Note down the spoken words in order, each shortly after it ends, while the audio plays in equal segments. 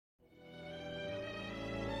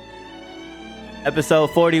Episode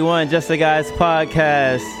 41, Just the Guys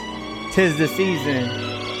podcast. Tis the season.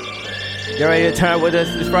 You ready to turn up with us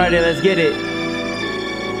this Friday? Let's get it.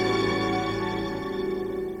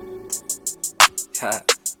 It's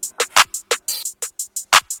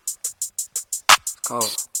cold.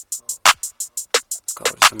 It's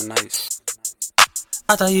cold. It's summer nights.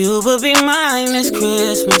 I thought you would be mine this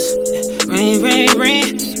Christmas. Ring, ring,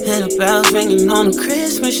 ring. Hear the bells ringing on the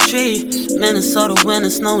Christmas tree. Minnesota winter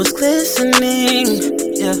snow is glistening.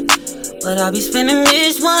 Yeah, but I'll be spending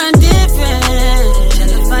this one different. Check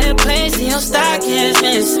the fireplace and your stockings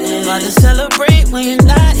missing. About to celebrate when you're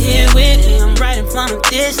not here with me. I'm right from a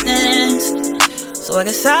distance. So I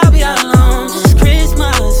guess I'll be out alone this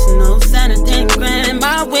Christmas. No Santa didn't grant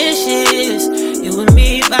my wishes. You and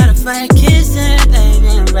me by the fire kissing,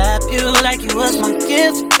 baby, and wrap you like you was my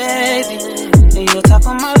gift, baby. And you're top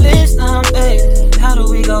of my list now, baby. How do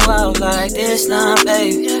we go out like this now,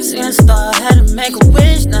 baby? Seeing a star, had to make a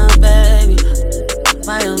wish now, baby.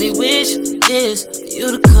 My only wish is for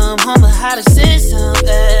you to come home and how to sit down,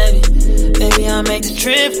 baby. Baby, I'll make the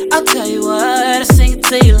trip. I'll tell you what, I sing it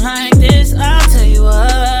to you like this. I'll tell you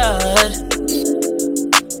what.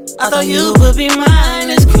 I thought you would be mine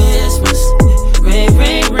this Christmas. Ring,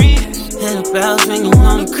 ring, ring. Hear the bells ringing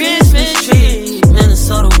on the Christmas tree.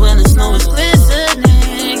 Minnesota winter snow is glistening.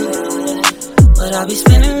 But I'll be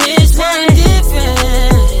spending this one different.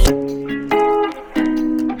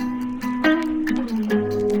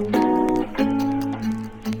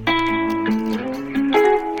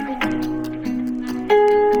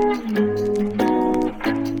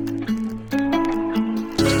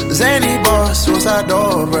 Zany boss, suicide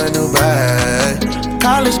door, brand new bag.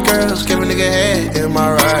 College girls, give a nigga head in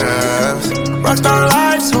my raps. Rockstar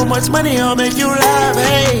life, so much money, I'll make you laugh.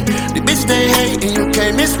 Hey, the bitch they hate, and you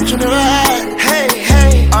can't miss what you never had. Hey,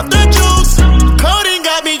 hey, off the juice, coding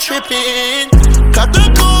got me tripping. Cut the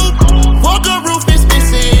coupe, Walker roof is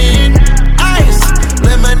missing. Ice,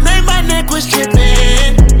 lemonade, my neck was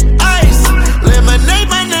tripping. Ice, lemonade,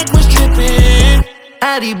 my neck was tripping.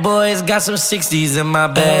 Addy boys got some 60s in my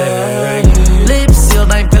bag. Lips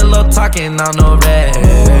sealed, ain't pillow talking on no rag.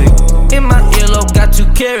 In my earlobe, got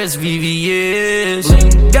 2 carats,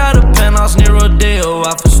 VVS. Got a penthouse near Rodeo,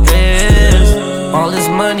 out for stress. All this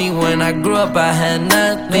money, when I grew up, I had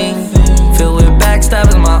nothing. Filled with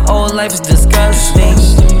backstabbing, my whole life is disgusting.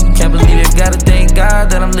 Can't believe it, gotta thank God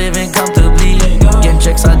that I'm living comfortably. Getting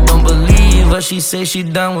checks, I don't believe, but she say she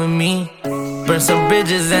done with me. Burn some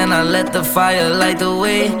bridges and I let the fire light the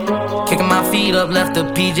way. Kicking my feet up, left the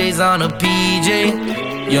PJs on a PJ.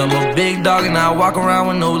 Yeah, I'm a big dog and I walk around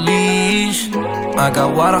with no leash. I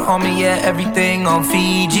got water on me, yeah, everything on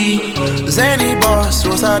Fiji. Zany boss,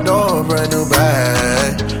 suicide door, brand new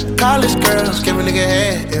bag. College girls, give a nigga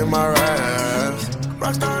head in my raps.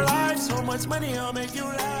 Rockstar life, so much money, I'll make you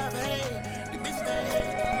laugh. Hey, the bitch they hate.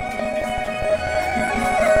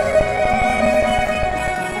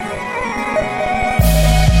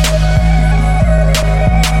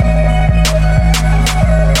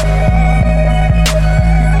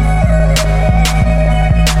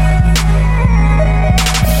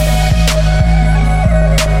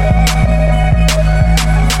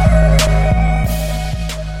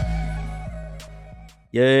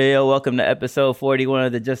 Yo, welcome to episode 41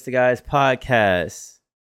 of the Just the Guys podcast.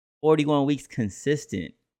 41 weeks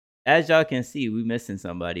consistent. As y'all can see, we missing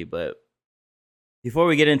somebody, but before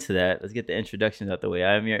we get into that, let's get the introductions out the way.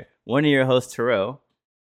 I'm one of your hosts, Terrell.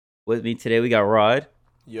 With me today, we got Rod.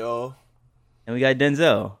 Yo. And we got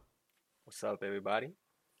Denzel. What's up, everybody?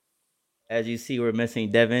 As you see, we're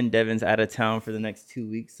missing Devin. Devin's out of town for the next 2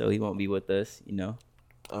 weeks, so he won't be with us, you know.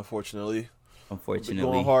 Unfortunately. Been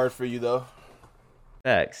going hard for you, though.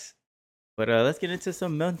 Facts. But let's get into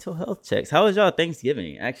some mental health checks. How was y'all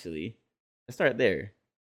Thanksgiving, actually? Let's start there.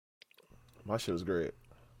 My shit was great.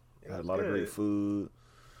 I had a lot of great food.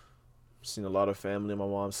 Seen a lot of family on my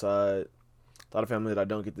mom's side. A lot of family that I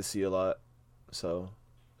don't get to see a lot. So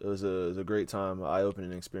it was a great time, an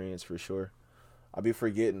eye-opening experience for sure. I be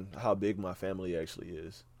forgetting how big my family actually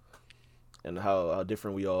is and how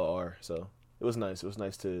different we all are. So it was nice. It was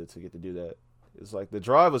nice to get to do that. It's like the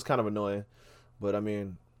drive was kind of annoying. But, I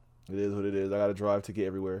mean, it is what it is. I got to drive to get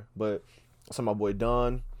everywhere. But I saw my boy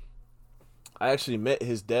Don. I actually met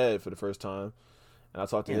his dad for the first time. And I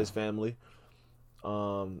talked to his family.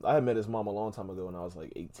 I had met his mom a long time ago when I was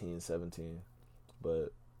like 18, 17.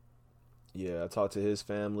 But, yeah, I talked to his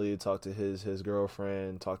family, talked to his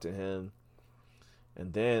girlfriend, talked to him.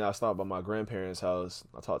 And then I stopped by my grandparents' house.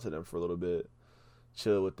 I talked to them for a little bit,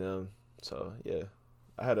 chilled with them. So, yeah,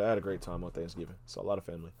 I had a great time on Thanksgiving. So, a lot of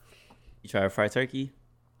family. You try fried turkey?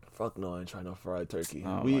 Fuck no, I ain't trying no fried turkey.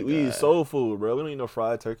 Oh we my eat God. soul food, bro. We don't eat no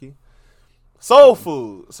fried turkey. Soul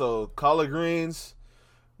food. So collard greens.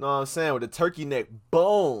 Know what I'm saying? With the turkey neck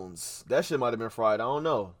bones. That shit might have been fried. I don't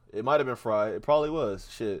know. It might have been fried. It probably was.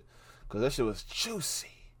 Shit. Because that shit was juicy.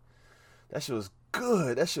 That shit was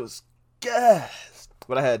good. That shit was gas.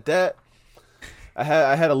 But I had that. I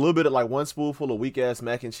had a little bit of like 1 spoonful of weak ass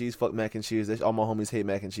mac and cheese. Fuck mac and cheese. All my homies hate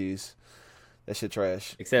mac and cheese. That shit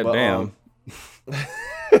trash. Except But, Bam.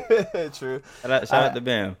 True. Shout out to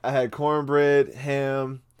Bam. I had cornbread,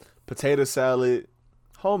 ham, potato salad,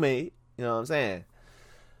 homemade. You know what I'm saying?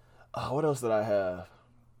 What else did I have?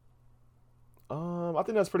 I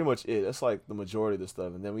think that's pretty much it. That's like the majority of the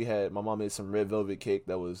stuff. And then my mom made some red velvet cake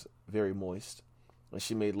that was very moist. And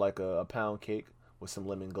she made like a pound cake with some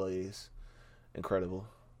lemon glaze. Incredible.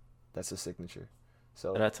 That's a signature.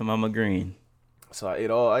 So Shout out to Mama Green. So I ate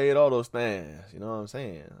all those things. You know what I'm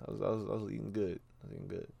saying? I was eating good.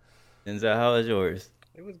 Denzel, how was yours?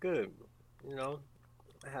 It was good. You know,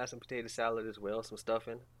 I had some potato salad as well, some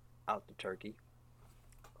stuffing out the turkey.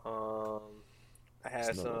 I had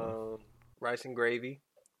That's another some rice and gravy,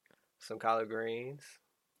 some collard greens.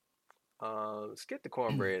 Skip the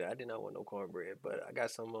cornbread. I did not want no cornbread, but I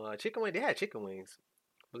got some chicken wings. They had chicken wings,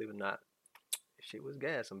 believe it or not. Shit was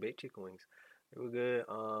gas. Some baked chicken wings. They were good.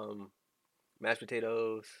 Mashed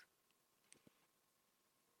potatoes.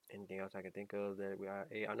 Anything else I can think of that I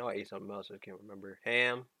ate? I know I ate something else. I can't remember.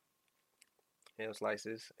 Ham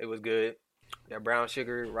slices. It was good. That brown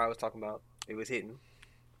sugar Rod was talking about, it was hitting.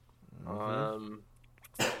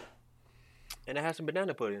 And I had some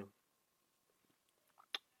banana pudding.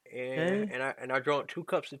 And I drank 2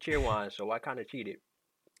 cups of cheer wine, so I kind of cheated.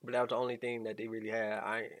 But that was the only thing that they really had.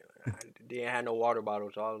 I didn't have no water bottle,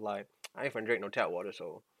 so I was like, I ain't finna drink no tap water,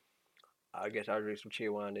 so I guess I'll drink some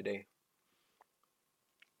cheer wine today.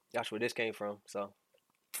 That's where this came from, so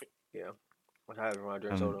yeah. What happens when I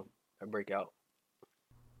drink soda? I break out.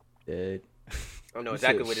 Dead. I don't know You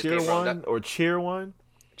exactly said where this cheer came from. wine or cheer wine?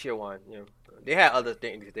 Cheer wine, yeah. They had other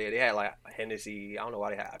things there. They had like Hennessy. I don't know why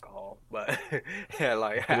they had alcohol, but they had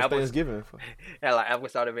like What's apple, Thanksgiving? had like apple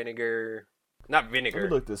cider vinegar, not Let vinegar. me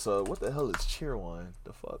look this up. What the hell is cheer wine?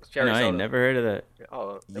 The fuck? Cherry I soda. ain't never heard of that.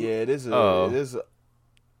 Oh, Yeah, it is. Oh. It is.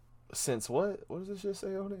 Since what? What does this shit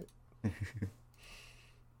say on it?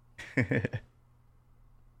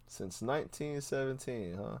 Since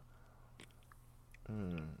 1917, huh?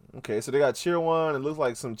 Okay, so they got cheer wine. It looks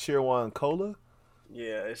like some cheer wine cola.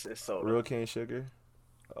 yeah, it's soda. Real cane sugar.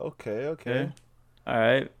 Okay. Okay. All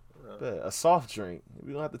right. Bet. A soft drink.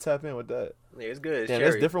 We don't have to tap in with that. Yeah, it's good. It's Damn,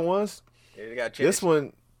 cherry. that's different ones. Yeah, they got cherry. This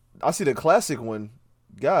one, I see the classic one.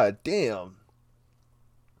 God damn.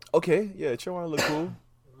 Okay, yeah, cheer wine look cool.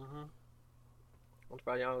 I'm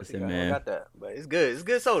surprised y'all don't see Listen, that. I man. got that, but it's good. It's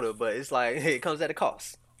good soda, but it's like it comes at a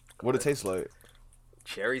cost. What it tastes like?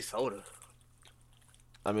 Cherry soda.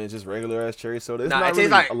 I mean, just regular ass cherry soda. It's Nah, not it tastes really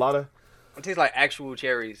like- a lot of. It tastes like actual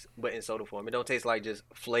cherries, but in soda form. It don't taste like just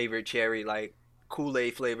flavored cherry, like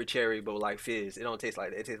Kool-Aid flavored cherry, but like fizz. It don't taste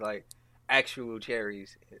like that. It tastes like actual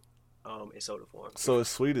cherries, in soda form. So it's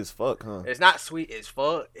sweet as fuck, huh? It's not sweet as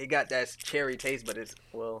fuck. It got that cherry taste, but it's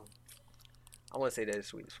I wouldn't say that it's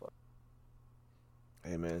sweet as fuck.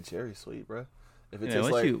 Hey man, cherry sweet, bro. If it Yeah,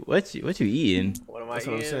 tastes like what you eating? What am I That's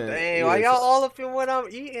what I'm eating? saying. Dang, Yeah, why y'all so- all up in what I'm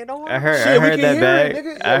eating? Don't worry. I heard shit, we that can hear bag. it,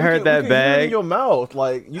 nigga. I we heard can- that we can hear it bag. in your mouth,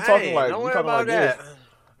 like you talking Hey, like don't you worry talking about like that. this,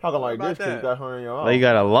 talking like about this because you that. got her in your mouth. Oh, you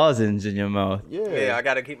got a lozenge in your mouth. Yeah, I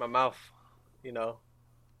gotta keep my mouth,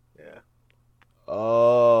 Yeah.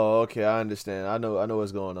 Oh, okay, I understand. I know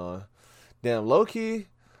what's going on. Damn, low key,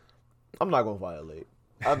 I'm not gonna violate.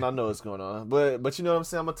 I know what's going on, but you know what I'm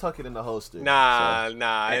saying. I'm gonna tuck it in the holster. Nah, it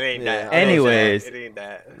ain't Yeah, that. I know It Anyways. ain't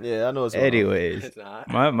that. So, yeah, I know what's going on. Anyways, It's not.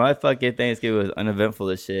 my fucking Thanksgiving was uneventful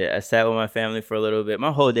as shit. I sat with my family for a little bit.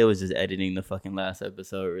 My whole day was just editing the fucking last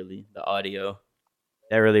episode. Really, the audio.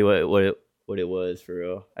 That really what it was for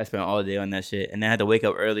real. I spent all day on that shit, and I had to wake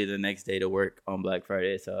up early the next day to work on Black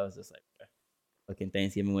Friday. So I was just like, fucking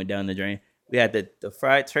Thanksgiving went down the drain. We had the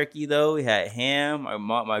fried turkey though. We had ham.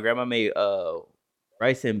 My grandma made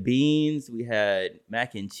rice and beans. We had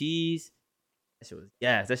mac and cheese. That shit was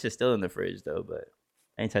gas. That shit's still in the fridge though, but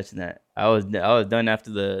I ain't touching that. I was done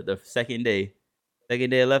after the second day. Second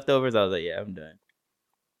day of leftovers, I was like, yeah, I'm done.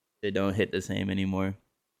 They don't hit the same anymore.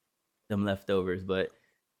 Them leftovers. But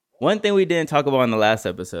one thing we didn't talk about in the last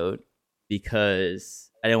episode,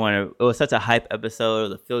 because I didn't want to, it was such a hype episode, it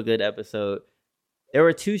was a feel good episode. There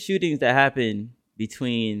were 2 shootings that happened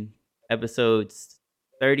between episodes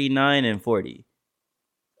 39 and 40.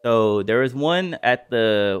 So there was one at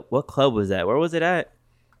what club was that? Where was it at?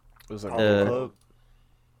 It was like The- a club.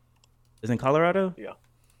 It was in Colorado? Yeah.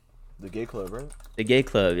 The gay club, right? The gay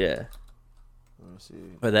club, yeah. Let me see.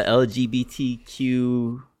 Or the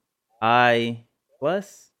LGBTQI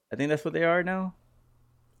plus. I think that's what they are now.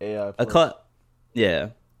 AI A plus. club, yeah.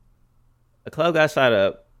 A club got shot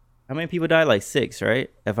up. How many people died? Like 6, right?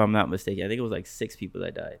 If I'm not mistaken, I think it was like 6 people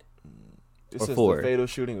that died. It or says 4. the fatal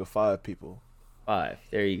shooting of 5 people. 5.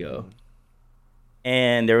 There you go.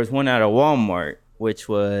 And there was one out of Walmart, which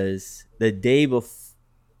was the day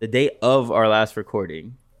of our last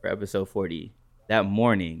recording for episode 40. That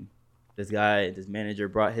morning, this manager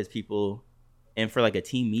brought his people in for like a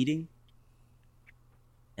team meeting.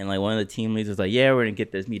 And like one of the team leads was like, yeah, we're going to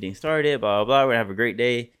get this meeting started, blah, blah, blah. We're going to have a great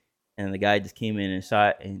day. And the guy just came in and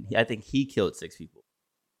shot, and I think he killed 6 people.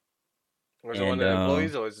 Was it one of the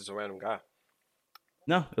employees, or is this a random guy?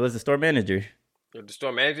 No, it was the store manager. The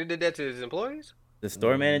store manager did that to his employees? The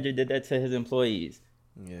store manager did that to his employees.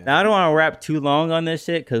 Yeah. Now, I don't want to wrap too long on this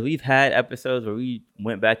shit because we've had episodes where we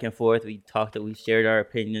went back and forth. We shared our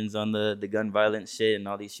opinions on the gun violence shit and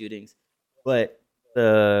all these shootings. But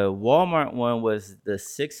the Walmart one was the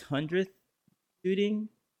 600th shooting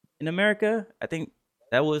in America. I think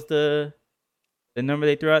that was the number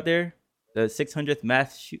they threw out there. The 600th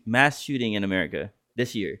mass shooting in America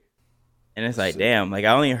this year. And it's like, damn, like we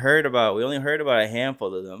only heard about a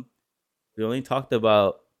handful of them. We only talked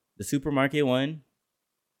about the supermarket one,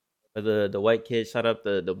 where the white kid shot up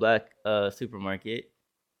the black supermarket.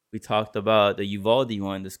 We talked about the Uvalde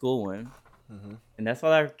one, the school one. Mm-hmm. And that's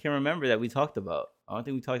all I can remember that we talked about. I don't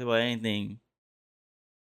think we talked about anything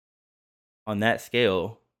on that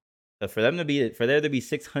scale. But for there to be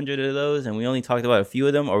 600 of those, and we only talked about a few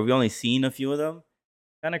of them, or we only seen a few of them,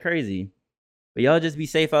 kind of crazy. But y'all just be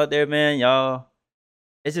safe out there, man. Y'all,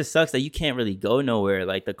 it just sucks that you can't really go nowhere.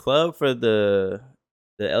 Like the club for the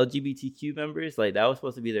LGBTQ members, like that was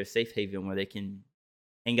supposed to be their safe haven where they can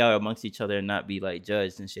hang out amongst each other and not be like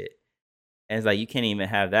judged and shit. And it's like you can't even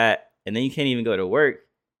have that, and then you can't even go to work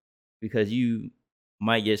because you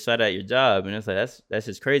might get shot at your job. And it's like that's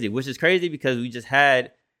just crazy. Which is crazy because we just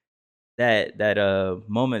had that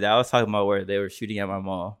moment that I was talking about where they were shooting at my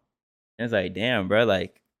mall. And it's like, damn, bro,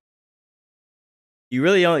 like you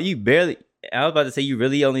really only I was about to say you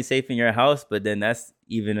really only safe in your house, but then that's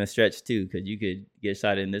even a stretch too, because you could get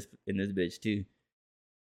shot in this bitch too.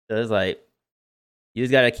 So it's like you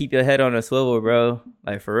just gotta keep your head on a swivel, bro.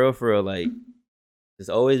 Like for real, like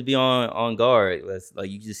just always be on guard. Like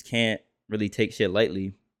you just can't really take shit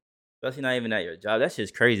lightly, especially not even at your job. That's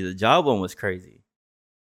just crazy. The job one was crazy.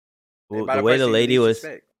 The way the lady was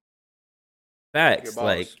facts,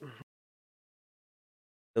 like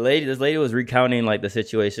this lady was recounting like the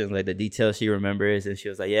situation, like the details she remembers, and she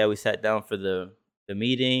was like, yeah, we sat down for the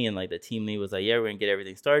meeting, and like the team lead was like, yeah, we're gonna get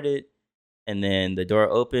everything started, and then the door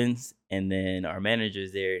opens, and then our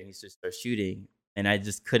manager's there, and he just starts shooting, and I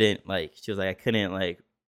just couldn't she was like, I didn't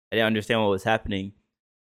understand what was happening.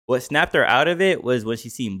 What snapped her out of it was when she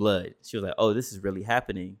seen blood. She was like, oh, this is really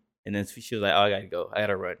happening, and then she was like, oh, I gotta go, I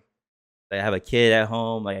gotta run. Like I have a kid at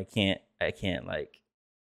home, like I can't like,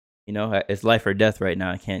 you know, it's life or death right now.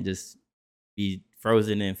 I can't just be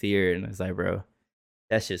frozen in fear. And it's like, bro,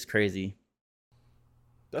 that's just crazy.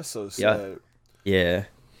 That's so sad. Yeah.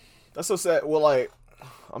 That's so sad. Well, like,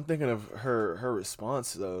 I'm thinking of her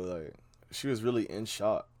response though. Like, she was really in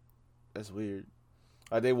shock. That's weird.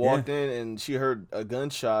 Like they walked in and she heard a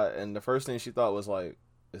gunshot, and the first thing she thought was like,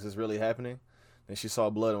 "Is this really happening?" Then she saw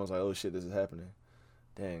blood and was like, "Oh shit, this is happening."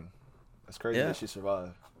 Dang. That's crazy that she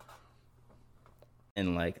survived.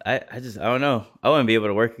 And like I don't know. I wouldn't be able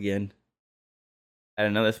to work again at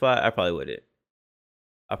another spot. I probably wouldn't.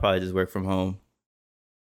 I'll probably just work from home,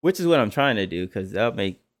 which is what I'm trying to do because that'll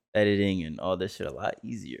make editing and all this shit a lot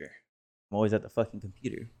easier. I'm always at the fucking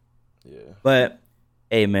computer. Yeah. But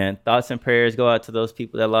hey, man, thoughts and prayers go out to those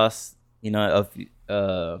people that lost. You know,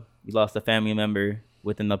 you lost a family member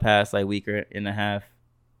within the past like week and a half.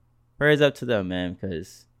 Prayers up to them, man,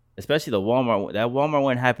 because. Especially the Walmart one. That Walmart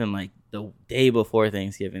one happened like the day before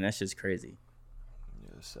Thanksgiving. That's just crazy.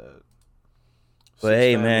 Yeah, sad. But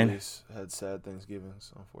hey, man. Had sad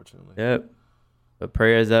Thanksgivings, unfortunately. Yep. But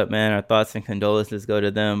prayers up, man. Our thoughts and condolences go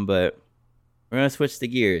to them. But we're going to switch the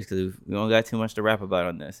gears because we don't got too much to rap about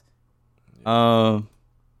on this. Yeah.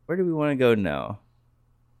 Where do we want to go now?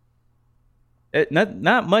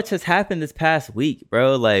 Not much has happened this past week,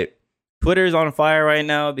 bro. Like, Twitter's on fire right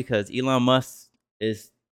now because Elon Musk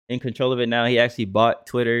is in control of it now. He actually bought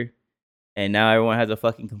Twitter, and now everyone has a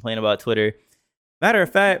fucking complaint about Twitter. Matter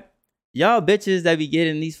of fact, y'all bitches that be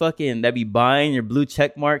getting these that be buying your blue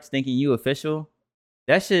check marks thinking you official,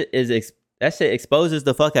 that shit exposes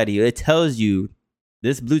the fuck out of you. It tells you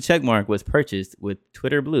this blue check mark was purchased with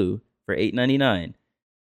Twitter Blue for $8.99.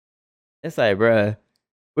 It's like, bruh,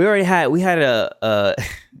 we had a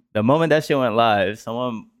the moment that shit went live,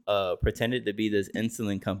 someone pretended to be this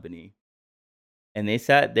insulin company, and they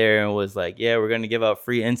sat there and was like, yeah, we're gonna give out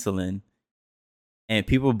free insulin, and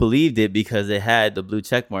people believed it because it had the blue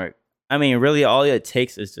check mark. I mean, really, all it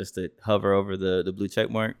takes is just to hover over the blue check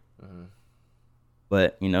mark. Mhm.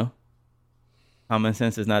 But you know, common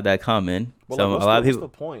sense is not that common. Well, So like, a lot of people.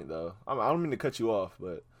 What's the point, though? I don't mean to cut you off,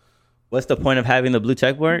 but What's the point of having the blue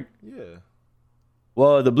check mark? yeah.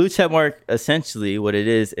 Well, the blue check mark essentially what it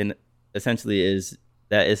is, and essentially is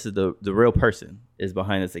that it's the real person is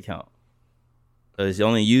behind this account. So it's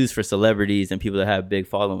only used for celebrities and people that have big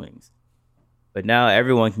followings. But now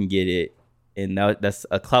everyone can get it, and now that's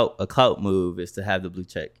a clout move is to have the blue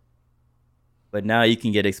check. But now you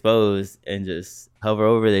can get exposed and just hover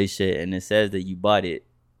over this shit, and it says that you bought it.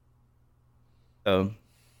 So,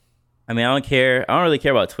 I mean, I don't care. I don't really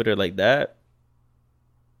care about Twitter like that.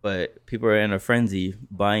 But people are in a frenzy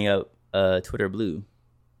buying up Twitter Blue,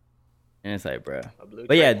 and it's like, bruh.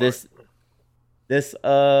 But yeah, this it's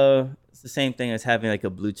the same thing as having like a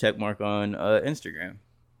blue check mark on Instagram.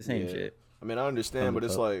 The same shit. I mean, I understand, but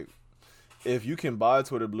it's like, if you can buy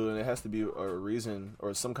Twitter Blue and it has to be a reason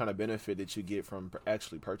or some kind of benefit that you get from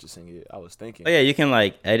actually purchasing it, I was thinking. Oh yeah, you can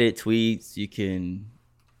like edit tweets. You can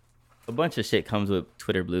a bunch of shit comes with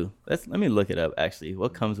Twitter Blue. Let me look it up actually.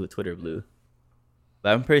 What comes with Twitter Blue?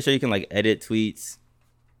 But I'm pretty sure you can like edit tweets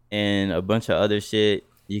and a bunch of other shit.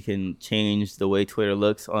 You can change the way Twitter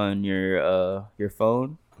looks on your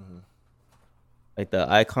phone. Mm-hmm. Like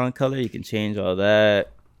the icon color, you can change all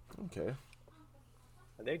that. Okay.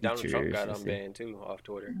 I think Donald Trump got unbanned too off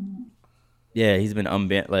Twitter. Yeah, he's been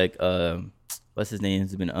unbanned. Like, what's his name?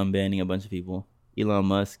 He's been unbanning a bunch of people. Elon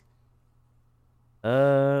Musk.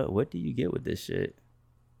 What do you get with this shit?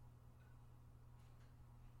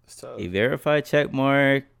 It's tough. A verified check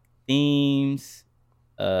mark, themes.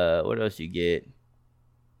 What else you get?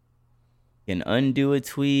 You can undo a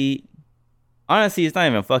tweet. Honestly, it's not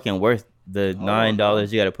even fucking worth the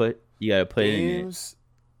 $9 you gotta put Themes,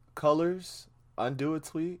 in it. colors, undo a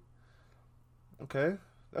tweet. Okay,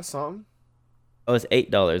 that's something. Oh, it's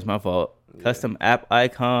 $8. My fault. Yeah. Custom app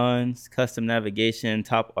icons, custom navigation,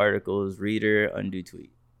 top articles, reader, undo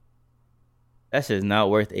tweet. That shit is not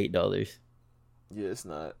worth $8. Yeah, it's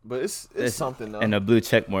not. But it's something though. And a blue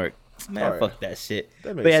check mark. Man, right. Fuck that shit.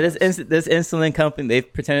 That but yeah, sense. this insulin company, they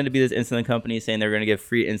pretended to be this insulin company saying they're gonna give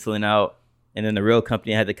free insulin out, and then the real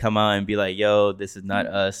company had to come out and be like, "Yo, this is not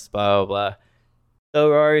us." Blah blah blah. So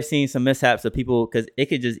we're already seeing some mishaps of people because it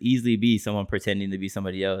could just easily be someone pretending to be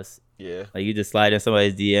somebody else. Yeah. Like you just slide in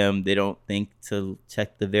somebody's DM, they don't think to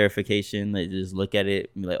check the verification. They just look at it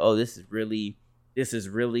and be like, "Oh, this is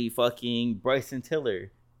really fucking Bryson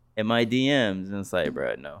Tiller in my DMs," and it's like,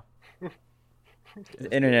 bro, no.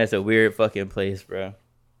 The internet's a weird fucking place, bro.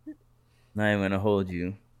 Not even gonna hold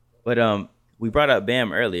you. But we brought up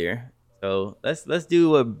Bam earlier, so let's do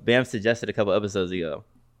what Bam suggested a couple episodes ago.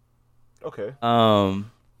 Okay.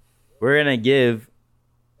 We're gonna give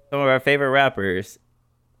some of our favorite rappers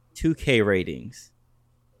 2K ratings.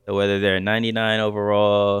 So whether they're 99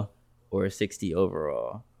 overall or 60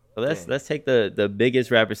 overall. So let's take the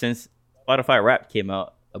biggest rapper since Spotify Rap came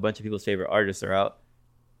out. A bunch of people's favorite artists are out.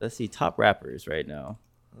 Let's see top rappers right now.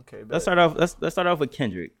 Okay. Let's start off with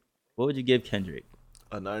Kendrick. What would you give Kendrick?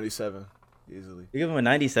 A 97, easily. You give him a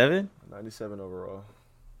 97? 97 overall.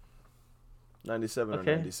 97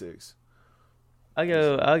 Okay. or 96. I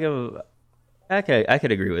could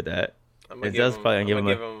agree with that. I'm gonna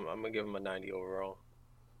give him a 90 overall.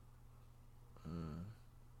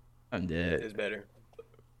 I'm dead. It's better.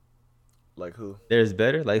 Like who? There's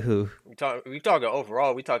better? Like who? We talking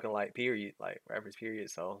overall. We talking like period, like rappers period.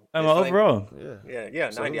 So I'm it's like- overall. Yeah,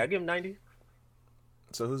 So 90. who? I give him 90.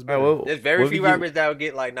 So who's All better? right, There's very what few would you- rappers that would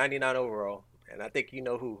get like 99 overall, and I think you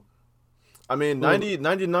know who. I mean,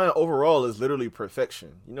 99 overall is literally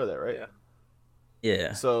perfection. You know that, right? Yeah.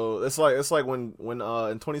 Yeah. So it's like when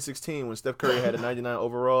in 2016 when Steph Curry had a 99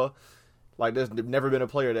 overall, like there's never been a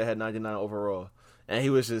player that had 99 overall, and he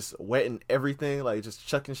was just wetting everything, like just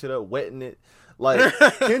chucking shit up, wetting it. Like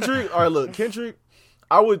Kendrick, all right, look, Kendrick,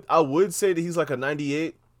 I would say that he's like a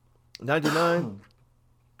 98, 99,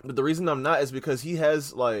 but the reason I'm not is because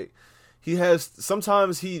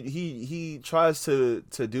sometimes he tries to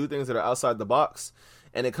do things that are outside the box,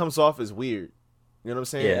 and it comes off as weird. You know what I'm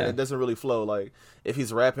saying? Yeah. And it doesn't really flow. Like if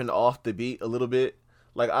he's rapping off the beat a little bit,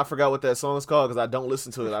 like I forgot what that song is called because I don't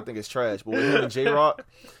listen to it. I think it's trash. But with him and J Rock,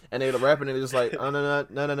 and they're rapping and they're just like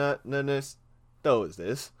no is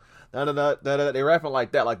this they rapping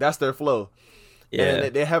like that. Like that's their flow. Yeah.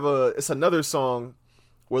 And they have it's another song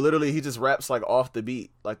where literally he just raps like off the beat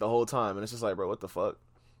like the whole time, and it's just like, bro, what the fuck?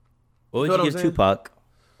 What would you give Tupac?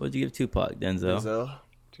 What would you give Tupac, Denzel?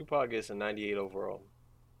 Tupac gets a 98 overall.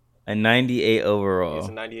 A 98 overall. It's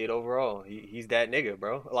a 98 overall. He's that nigga,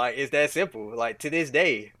 bro. Like, it's that simple. Like, to this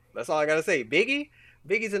day, that's all I gotta say.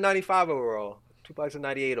 Biggie's a 95 overall. Tupac's a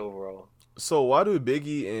 98 overall. So why do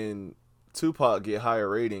Biggie and Tupac get higher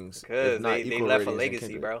ratings? Because they left a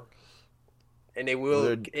legacy, bro. And they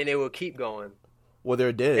will keep going. Well,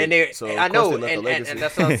 they're dead. And I know, and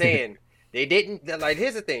that's what I'm saying. They didn't, like,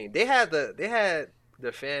 here's the thing. They had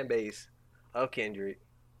the fan base of Kendrick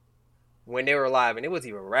when they were alive, and it wasn't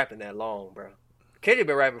even rapping that long, bro. Kendrick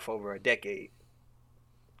been rapping for over a decade.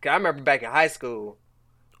 Cause I remember back in high school,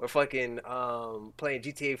 we're fucking playing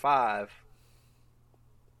GTA 5.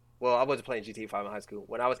 Well, I wasn't playing GTA 5 in high school.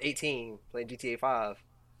 When I was 18, playing GTA 5,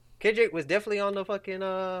 Kendrick was definitely on the fucking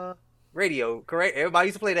radio, correct? Everybody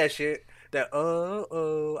used to play that shit.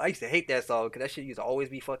 I used to hate that song because that shit used to always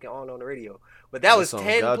be fucking on the radio. But that was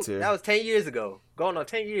 10 years ago. Going on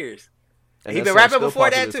 10 years. And he been rapping before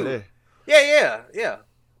that too. Today. Yeah.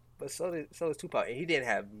 But so is Tupac. And he didn't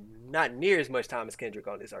have not near as much time as Kendrick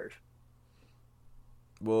on this earth.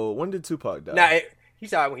 Well, when did Tupac die? Nah, he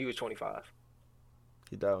died when he was 25.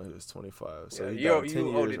 He died when he was 25. So yeah, he died 10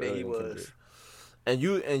 years older than he was.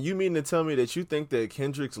 Kendrick. And you mean to tell me that you think that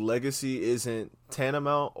Kendrick's legacy isn't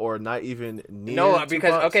tantamount or not even near? No,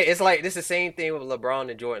 because it's like this is the same thing with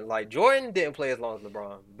LeBron and Jordan. Like, Jordan didn't play as long as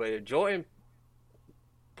LeBron, but if Jordan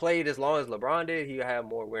played as long as LeBron did, he'll have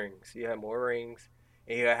more rings. He'll have more rings,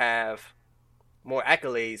 and he'll have more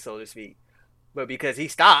accolades, so to speak. But because he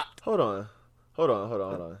stopped. Hold on.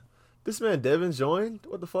 This man Devin joined?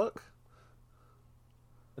 What the fuck?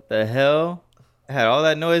 What the hell? I had all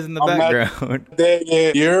that noise in the background.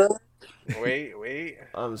 You're... Wait.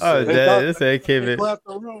 I'm sorry. This ain't came in. They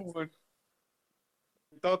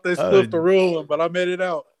thought they split the real one, but I made it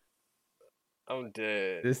out. I'm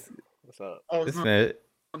dead. What's up? This man.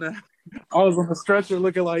 I was on the stretcher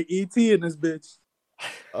looking like E.T. in this bitch.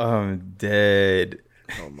 I'm dead.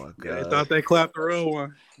 Oh my god! Yeah, they thought they clapped the real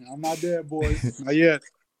one. I'm not dead, boys. Not yet.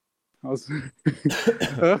 I'm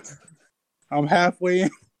halfway in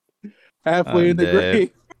the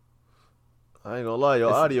grave. I ain't gonna lie,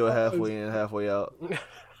 your audio halfway in, halfway out.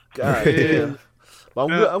 God damn.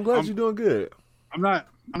 But I'm glad you're doing good. I'm out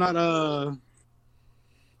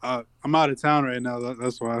of town right now.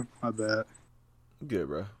 That's why. My bad. Good,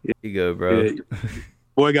 bro. You go, bro. Yeah.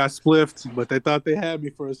 Boy got spliffed, but they thought they had me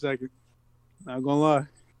for a second. Not gonna lie.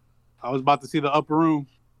 I was about to see the upper room.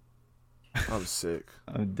 I'm sick.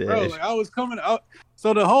 I'm dead. Bro, like, I was coming out.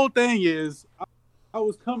 So the whole thing is, I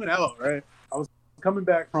was coming out, right? I was coming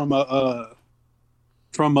back from a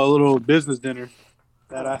little business dinner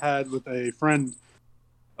that I had with a friend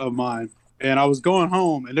of mine, and I was going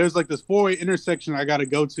home. And there's like this 4-way intersection I got to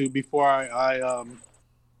go to before I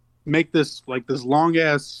make this long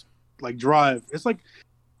ass like drive. It's like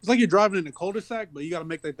you're driving in a cul-de-sac, but you got to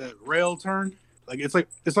make like that rail turn. Like it's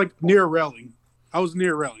like near railing. I was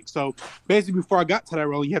near railing. So basically before I got to that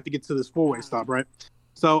railing, you have to get to this 4-way stop, right?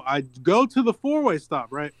 So I go to the 4-way stop,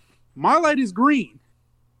 right? My light is green.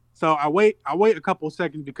 So I wait a couple of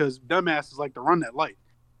seconds because dumbasses like to run that light.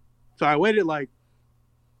 So I waited like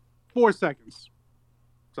 4 seconds.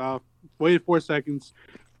 So I waited 4 seconds,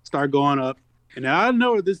 start going up. And then I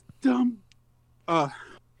know this dumb I'm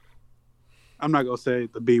not gonna say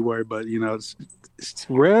the B word, but you know, it's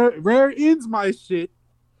rare ends my shit.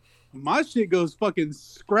 My shit goes fucking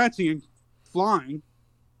scratching and flying.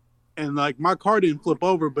 And like my car didn't flip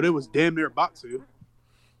over, but it was damn near about to.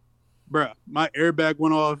 Bruh, my airbag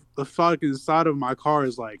went off. The fucking side of my car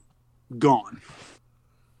is like gone.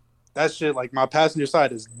 That shit, like my passenger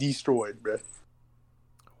side is destroyed, bruh.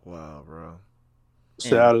 Wow, bro.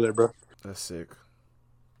 Stay out of there, bro. That's sick.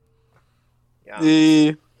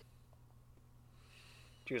 Yeah.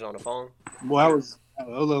 She was on the phone. Well, I was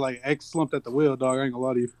like X slumped at the wheel, dog. I ain't gonna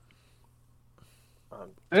lie to you.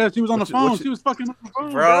 Yeah, she was on the phone. She was fucking on the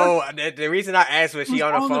phone, bro. The reason I asked was she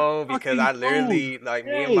on the phone because I literally, like,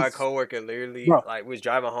 me and my coworker literally, like, was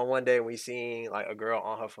driving home one day and we seen like a girl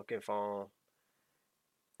on her fucking phone.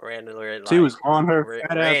 Randomly, like, she was on her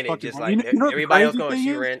ran it just like everybody else going.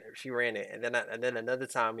 She ran it, and then another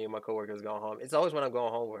time, me and my coworker was going home. It's always when I'm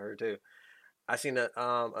going home with her too. I seen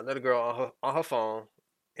another girl on her phone,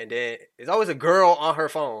 and then it's always a girl on her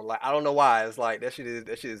phone. Like, I don't know why. It's like that shit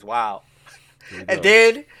is wild. And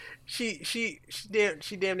then she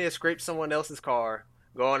damn near scraped someone else's car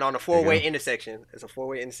going on a 4-way intersection. It's a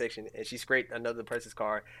 4-way intersection, and she scraped another person's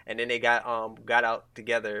car, and then they got out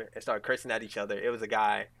together and started cursing at each other. It was a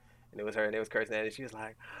guy, And it was her, and they was cursing at her. She was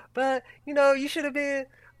like, "But you should have been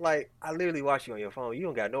like, I literally watched you on your phone. You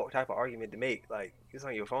don't got no type of argument to make. Like, it's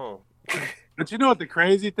on your phone." But you know what the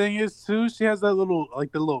crazy thing is too? She has that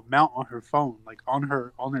little mount on her phone, like on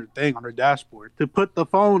her thing on her dashboard to put the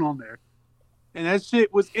phone on there, and that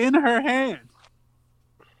shit was in her hand.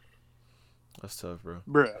 That's tough, bro.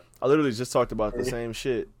 Bruh. I literally just talked about the same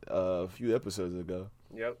shit a few episodes ago.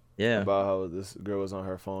 Yep. Yeah. About how this girl was on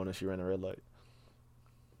her phone and she ran a red light.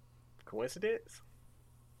 Coincidence?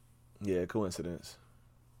 Yeah, coincidence.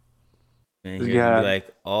 And you're gonna be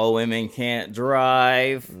like, all women can't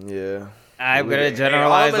drive. Yeah. I'm gonna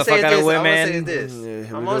generalize the fuck out of women.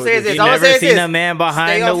 I'm gonna say this. You never seen a man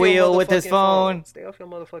behind the wheel with his phone? Stay off your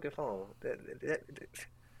motherfucking phone.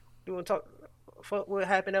 Doing talk. Fuck what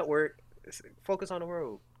happened at work. Focus on the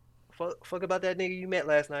road. Fuck about that nigga you met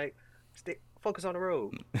last night. Focus on the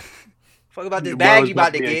road. Fuck about this bag you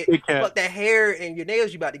about to get. Fuck that hair and your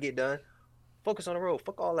nails you about to get done. Focus on the road.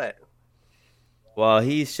 Fuck all that. While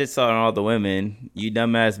he shits on all the women, you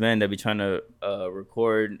dumbass men that be trying to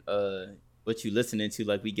record what you listening to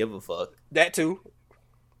like we give a fuck. That too.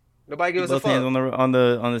 Nobody gives a fuck. Both hands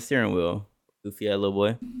on the steering wheel. Goofy ass little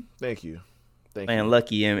boy. Thank you. Playing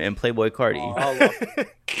Lucky and Playboy Cardi.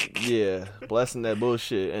 Yeah, blessing that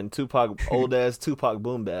bullshit and Tupac, old ass Tupac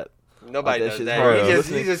boom bap. Nobody does that. Bro.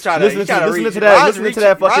 He's just trying to reach. Listen to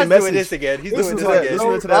that fucking message. Doing this again. He's listen doing to this that. again.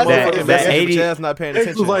 Listen to that motherfucking that message. 80 Jazz not paying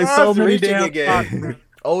attention. It was like so many damn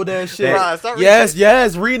old ass shit. Right,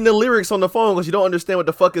 Yes, reading the lyrics on the phone because you don't understand what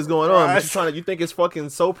the fuck is going on. But you think it's fucking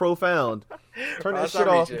so profound. Turn that shit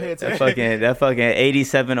off and pay attention. That fucking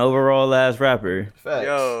 87 overall ass rapper. Facts.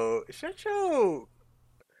 Yo, shut your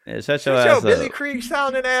ass up. Billy Creek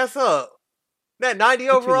sounding ass up. That 90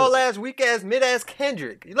 overall ass weak ass mid ass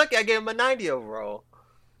Kendrick. You lucky I gave him a 90 overall.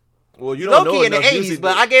 Well, you don't know Low-key in the enough 80s, music,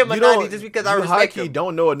 but I gave him a 90 just because I respect him. You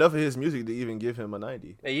don't know enough of his music to even give him a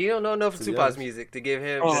 90. And you don't know enough of Tupac's music to give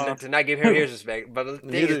him to not give him his respect. But the thing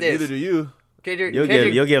is this. Neither do you.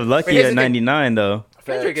 You'll give Lucky a 99 though.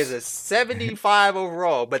 Kendrick is a 75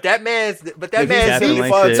 overall, but that man's his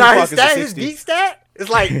beat stat is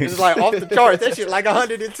like off the charts. That shit like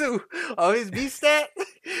 102. Oh, his beat stat.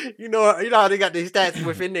 You know how they got these stats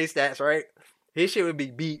within their stats, right? His shit would be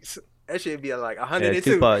beats. That shit would be like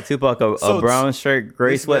 102. Tupac a brown shirt,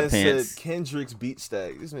 gray sweatpants. Said Kendrick's beat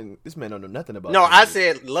stack. This man don't know nothing about. No, Kendrick. I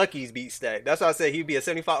said Lucky's beat stat. That's why I said he'd be a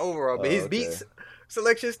 75 overall, but his beats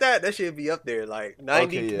selection stat, that should be up there, like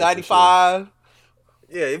 90, 95. Sure.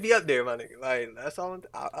 Yeah, it'd be up there, my nigga. Like, that's all.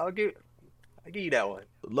 I'll give you that one.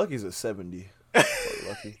 Lucky's a 70.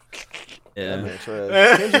 Lucky. Yeah. That man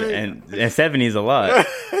trash. and 70 is a lot.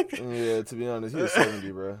 Yeah, to be honest, he's a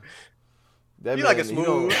 70, bro. That you man, like a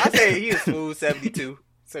smooth. I say he is smooth 72.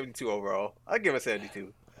 72 overall. I'll give him a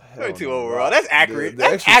 72. 72 no, overall. bro. That's accurate. The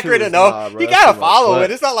That's accurate enough. bro. He gotta follow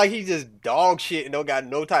it. It's not like he just dog shit and don't got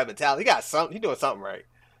no type of talent. He got something. He doing something right.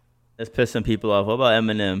 Let's piss some people off. What about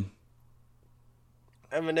Eminem?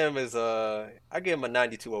 Eminem is I give him a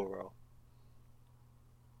 92 overall.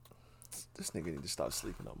 This nigga need to stop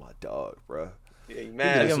sleeping on my dog, bro. Yeah, you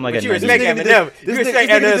mad? Give him like but a you respect Eminem. You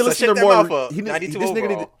respect Eminem. So shut that mouth up. 92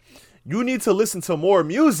 overall. You need to listen to more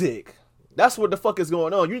music. That's what the fuck is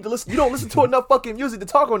going on. You need to listen. You don't listen to enough fucking music to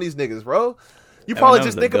talk on these niggas, bro. You probably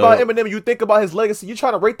just think about Eminem. You think about his legacy. You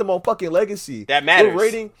trying to rate them on fucking legacy. That matters. Your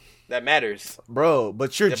rating. That matters, bro.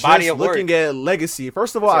 But you're just looking at legacy.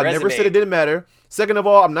 First of all, I never said it didn't matter. Second of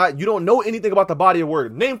all, I'm not. You don't know anything about the body of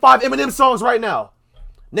work. Name 5 Eminem songs right now.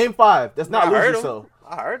 Name 5. That's not lose yourself.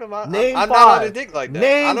 I heard him. Name I'm 5. not on the dick like that.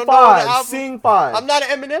 Name 5. Sing 5. I'm not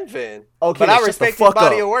an Eminem fan. Okay, but I respect his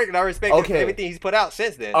body of work and I respect everything he's put out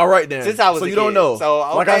since then. All right then. Since I was a kid. So you don't know. So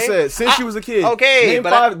okay. Like I said, since you was a kid. Okay.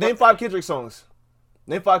 Name 5 Kendrick songs.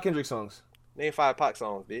 Name 5 Kendrick songs. Name 5 Pac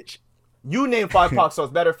songs, bitch. You name 5 Pac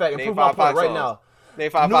songs. Matter of fact, improve my point right now.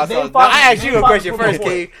 Name 5 Pac songs. I asked you a question first,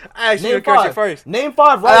 King. I asked you a question first. Name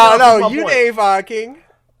 5 right now. No, you name 5, King.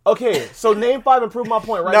 Okay, so name 5 and prove my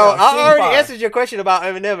point right now. No, I already answered your question about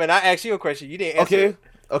Eminem, and I asked you a question. You didn't answer.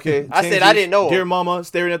 Okay. I said I didn't know. Dear Mama,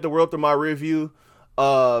 staring at the world through my rear view.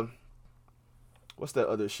 What's that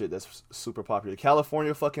other shit that's super popular?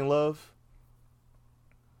 California fucking love.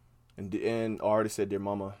 And I already said Dear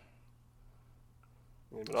Mama.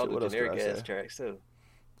 Yeah, but all the generic ass tracks too.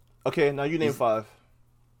 Okay, now you name 5.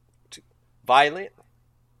 Violent.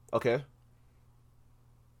 Okay.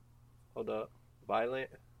 Hold up. Violent.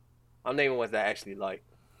 I'm naming ones that I actually like.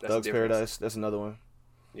 That's Doug's Paradise. That's another one.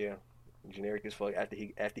 Yeah. Generic as fuck after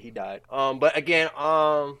he died. But again,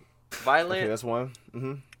 Violent. Okay, that's one.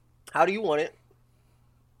 Mm-hmm. How do you want it?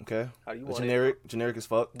 Okay. How do you want it? Generic as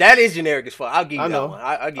fuck. That is generic as fuck. I'll give you that one.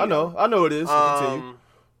 I know it is. Continue.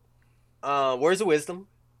 Words of Wisdom.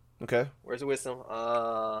 Okay. Words of Wisdom.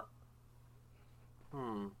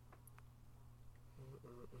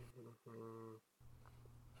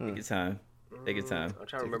 Take your time. Take your time. I'm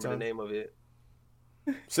trying to remember the name of it.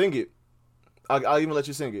 Sing it. I'll even let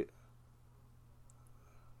you sing it.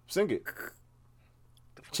 Sing it.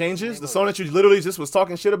 Changes, the song that you literally just was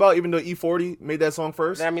talking shit about, even though E40 made that song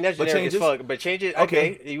first. I mean, that's generic as fuck. But Changes,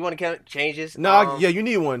 okay. You want to count Changes? Nah, yeah, you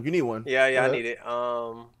need one. You need one. Yeah, I need it.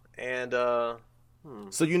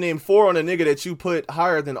 So you named 4 on a nigga that you put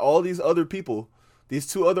higher than all these other people. These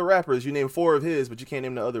 2 other rappers, you named 4 of his, but you can't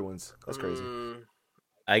name the other ones. That's crazy.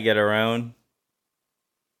 I Get Around.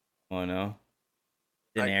 Oh no.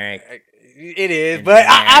 Generic. It is, but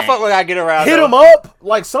I fuck with I Get Around. Hit him up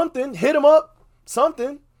like something. Hit him up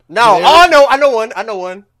something. No, generic. I know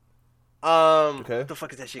one. Okay. What the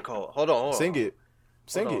fuck is that shit called? Hold on. Sing it.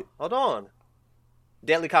 Hold on.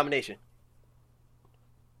 Deadly Combination.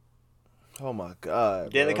 Oh my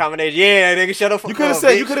god. Deadly Combination. Yeah, nigga, shut up. You could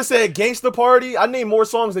have said Gangsta Party. I named more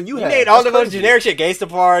songs than you had. You named all the most generic shit. Gangsta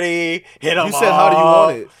Party. Hit 'em. You said How Do You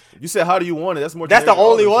Want It? You said How Do You Want It? That's more. That's the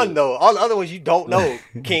only one though. All the other ones you don't know,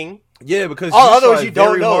 King. Yeah, because all the other ones you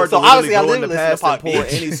don't know. So obviously I didn't listen to pop and pull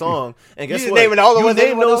any song. And guess what? Naming all the ones you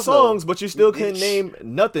named those songs, but you still couldn't name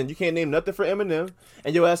nothing. You can't name nothing for Eminem,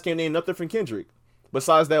 and your ass can't name nothing from Kendrick.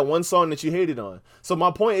 Besides that one song that you hated on. So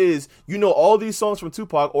my point is, you know all these songs from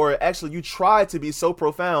Tupac, or actually you try to be so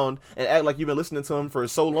profound and act like you've been listening to him for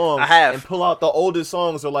so long. I have. And pull out the oldest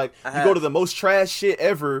songs, or like you go to the most trash shit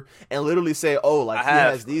ever and literally say, oh, like he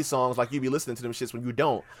has these songs, like you be listening to them shits when you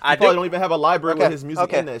don't. You probably don't even have a library with his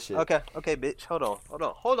music in that shit. Okay, bitch. Hold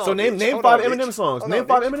on. So name 5 Eminem songs. Name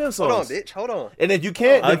 5 Eminem songs. Hold on, bitch. Hold on. And if you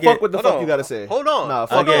can't, then fuck what the fuck you gotta say. Hold on. Nah,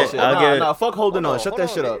 fuck that shit. Nah, fuck holding on. Shut that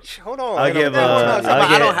shit up. Hold on. I'll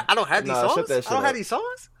I don't have these songs. I don't have these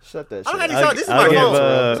songs. Shut that shit. I don't have these songs. This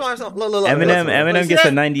is my song. Look. Eminem gets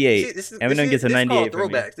a 98. Eminem gets a 98 for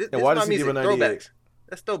me. Throwbacks. This and why is does my he music. give a 98?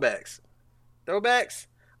 That's throwbacks. Throwbacks.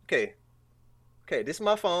 Okay. This is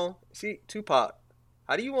my phone. See, Tupac.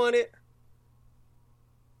 How do you want it?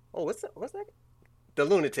 Oh, what's that? The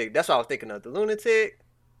Lunatic. That's what I was thinking of. The Lunatic.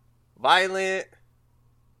 Violent.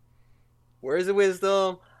 Words of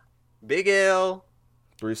Wisdom. Big L.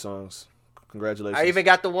 3 songs. Congratulations. I even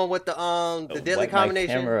got the one with the Deadly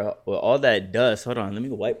Combination. My camera with all that dust. Hold on, let me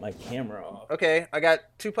wipe my camera off. Okay, I got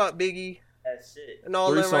Tupac, Biggie. That's it. And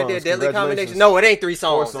all 3 of them right there. songs. Deadly Combination. No, it ain't 3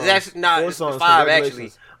 songs. It's actually not. It's 5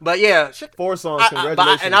 actually. But yeah, 4 songs.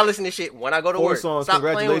 Congratulations. And I listen to shit when I go to 4 work. songs. Stop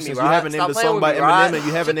Congratulations. playing with me, You haven't named a song by Eminem, and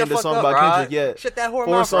you haven't named a song by Kendrick yet. Shut that whore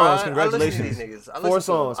 4 songs. Rod. Congratulations. 4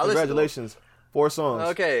 songs. Congratulations. 4 songs.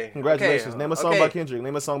 Okay. Congratulations. Name a song by Kendrick.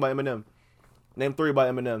 Name a song by Eminem. Name 3 by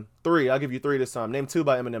Eminem. 3. I'll give you 3 this time. Name 2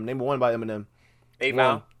 by Eminem. Name 1 by Eminem. 8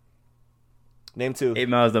 Mile. Name 2. 8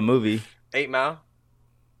 Mile is the movie. 8 Mile.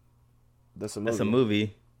 That's a movie. That's a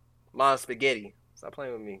movie. Mom Spaghetti. Stop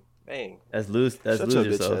playing with me. Bang. That's loose. That's lose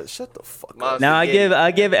yourself. Shut the fuck up. Now I give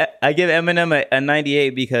Eminem a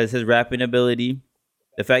 98 because his rapping ability,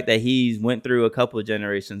 the fact that he's went through a couple of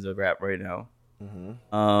generations of rap right now.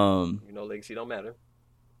 Mm-hmm. You know, legacy don't matter.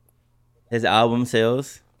 His album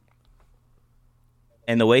sales.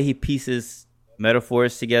 And the way he pieces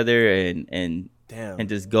metaphors together and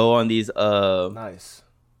just go on these nice.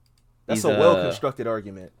 That's a well constructed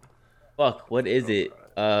argument. Fuck, what is it?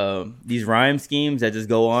 These rhyme schemes that just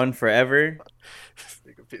go on forever.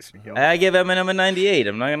 I give Eminem a 98.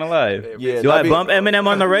 I'm not gonna lie. Yeah, do I bump Eminem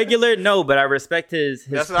on the regular? No, but I respect his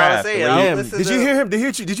That's craft. what I was saying. Did you hear him?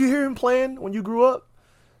 Did you hear him playing when you grew up?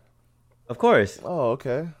 Of course. Oh,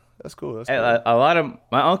 okay. That's cool. That's cool. A lot of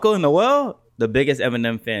my uncle in the world, the biggest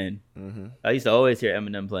Eminem fan. Mm-hmm. I used to always hear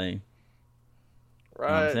Eminem playing. Right.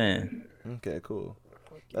 You know what I'm saying? Okay, cool.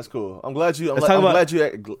 That's cool. I'm glad you.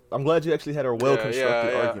 I'm glad you actually had a well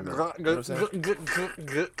constructed argument. You know what I'm saying?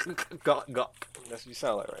 That's what you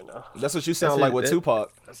sound like right now. That's what you sound like with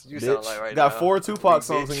Tupac. That's what you sound like right now. Got 4 Tupac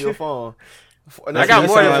songs in your phone. I got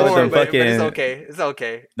more than 4, but it's okay. It's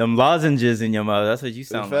okay. Them lozenges in your mouth. That's what you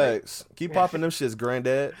sound like. Facts. Keep popping them shits,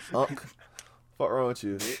 granddad. Fuck wrong with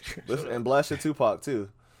you? And blast your Tupac too.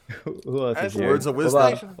 Who else is here? Words of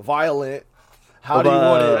Wisdom. Violent. How do you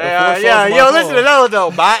want it? Yo, listen to those though,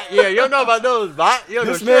 bot. Yeah, you don't know about those, bot. You don't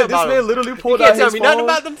know shit about this man literally pulled you out can't his tell me phone nothing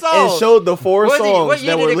about them songs. And showed the 4 songs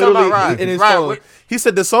that were literally in his phone. He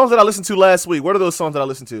said the songs that I listened to last week. What are those songs that I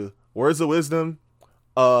listened to? Words of Wisdom.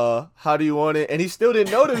 How do you want it? And he still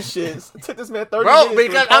didn't know those shits. It took this man 30 minutes.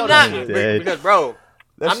 Because I'm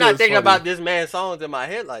not thinking funny. about this man's songs in my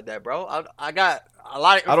head like that, bro. I got a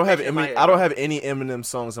lot of. I don't have any Eminem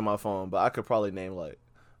songs in my phone, but I could probably name like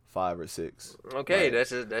 5 or 6. Okay, Like,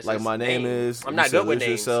 that's like his my name is. I'm you not said good with Lose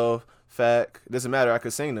names. Yourself, Fact. Doesn't matter. I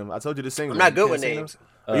could sing them. I told you to sing I'm them. not good You with can't sing names.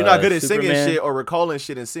 them? You're not good at Superman. singing shit or recalling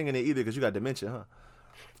shit and singing it either because you got dementia, huh?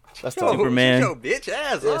 That's Yo, tough. Superman. Yo, bitch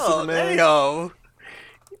ass. Yeah, Oh, Superman.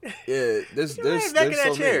 Damn. Yeah, there's You ain't back in that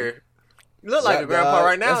so chair. many. You look like Rap the grandpa God,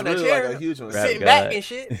 right now that's in that really chair. like a huge one. Rap Sitting God. back and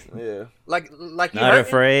shit. Yeah, Like you Not hurting.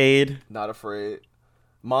 Afraid. Not Afraid.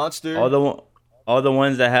 Monster. All the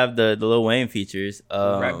ones that have the Lil Wayne features.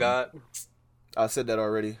 Rap God. I said that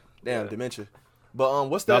already. Damn, Yeah. dementia. But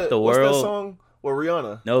what's Stop that? the What's that World. song with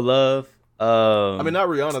Rihanna? No Love. I mean, not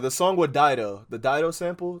Rihanna. The song with Dido. The Dido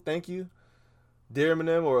sample. Thank you. Dear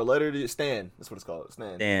Eminem or a letter to Stan. That's what it's called.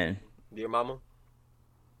 Stan. Dan. Dear mama.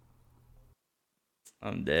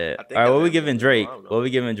 I'm dead. I think All right, what that's we Eminem, giving I Drake? don't know. What we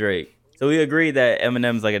giving Drake? So we agreed that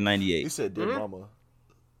Eminem's like a You 98. said Dear Mama.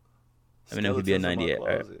 Eminem could be a Skeletons in my 98. All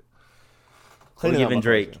right. closet. What Cleaning we out giving my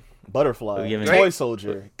Drake? closet. Butterfly. What we giving Toy Drake?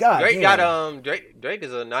 Soldier. God Drake damn. got Drake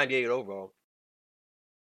is a 98 overall.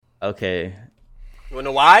 Okay. You wanna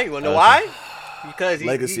know why? You wanna know Okay. why? Because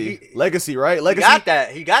Legacy. he Legacy, right? Legacy. got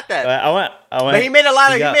that. He got that. I want. But he made a lot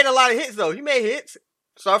of he got- he made a lot of hits though. He made hits.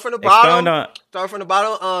 Start from the Expound bottom. on. Start from the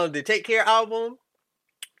bottom. The Take Care album.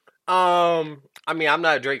 I mean, I'm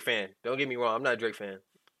not a Drake fan. Don't get me wrong. I'm not a Drake fan.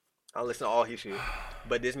 I listen to all his shit.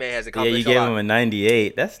 But this man has Yeah, accomplished you a gave lot. him a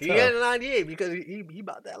 98. That's He tough. had a 98 because he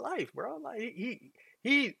about that life, bro. Like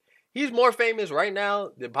he's more famous right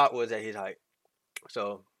now than Pop was at his height.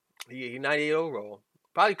 So he 98 overall.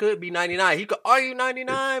 Probably could be 99. He could argue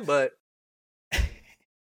 99, but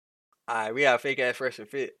alright, we have fake ass fresh and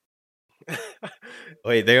fit.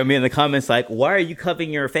 Wait, they're gonna be in the comments like, "Why are you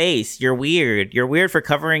covering your face? You're weird. You're weird for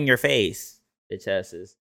covering your face." Bitch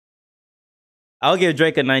asses. I'll give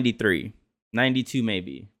Drake a 93, 92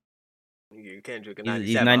 maybe. You can't drink a He's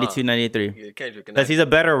 97. 92, 93. You can't drink a Because he's a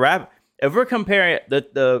better rap. If we're comparing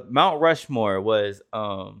the Mount Rushmore was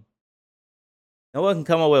no one can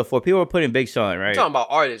come up with 4. People were putting Big Sean, We're right? talking about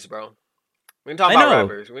artists, bro. We ain't talking I about know.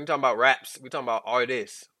 rappers. We ain't talking about raps. We talking about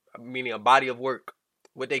artists, meaning a body of work,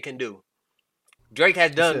 what they can do. Drake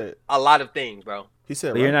has done said- a lot of things, bro. He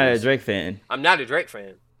said But you're not a rappers. Drake fan. I'm not a Drake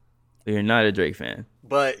fan, You're not a Drake fan.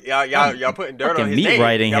 but y'all putting dirt on fucking his meat name.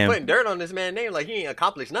 riding Y'all him. putting dirt on this man's name like he ain't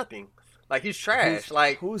accomplished nothing. Like he's trash.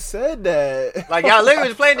 Like Who said that? y'all literally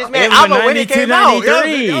was playing this man Give him a album when it 92, came out.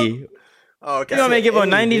 93. Oh, okay. You want me to give him a 80,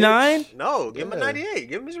 99? No, give him a Yeah. 98.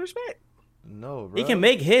 Give him his respect. No, bro. He can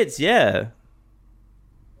make hits, yeah.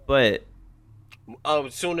 But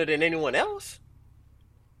Sooner than anyone else.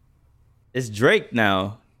 it's Drake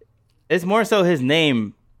now. It's more so his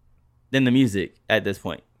name than the music at this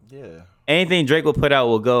point. Yeah. Anything Drake will put out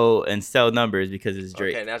will go and sell numbers because it's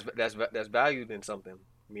Drake. Okay, that's valued in something.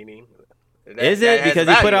 Meaning, Is it? has Because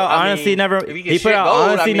he put value. out I Honestly mean, Never- if can he put shit out gold,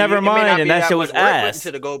 Honestly it may Nevermind, not be and that shit much was work put ass.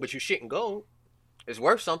 into the gold, but you shit and gold. It's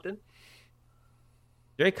worth something.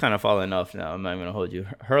 Drake kind of falling off now. I'm not even gonna hold you.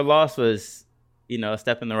 Her loss was, a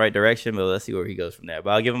step in the right direction, but let's see where he goes from there.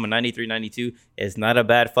 But I'll give him a 93, 92. It's not a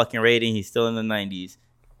bad fucking rating. He's still in the 90s.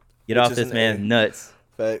 Get Which off is this an man's A. nuts.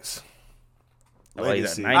 Facts. I like that.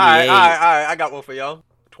 Legacy. 90. All right, 98. all right. I got one for y'all.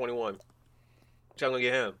 21. What y'all gonna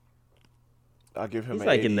get him? I'll give him He's an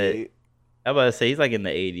like in the- 88. I'm about to say he's like in the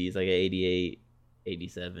 80s, like an 88,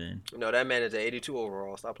 87. No, that man is an 82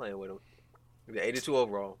 overall. Stop playing with him. He's an 82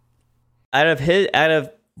 overall. Out of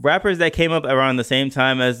rappers that came up around the same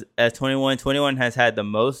time as 21, 21 has had the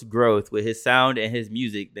most growth with his sound and his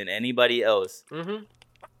music than anybody else.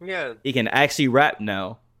 Mm-hmm. Yeah. He can actually rap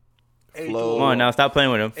now. 82 Flow. Come on now, stop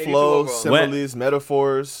playing with him. 82 Flow, overall. similes,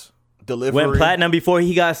 metaphors, delivery. Went platinum before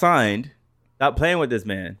he got signed. Stop playing with this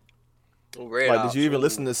man. Red Like, Ops. did you even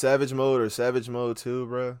listen to Savage Mode or Savage Mode 2,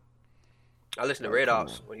 bro? I listened to Oh, Red come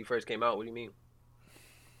Ops on. when he first came out. What do you mean?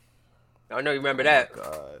 I know you remember that.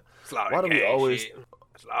 God. Slaughter Why do we gang always- shit.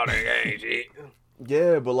 Slaughter gang shit.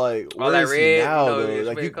 Yeah, but like, All where that is red, he now, though? his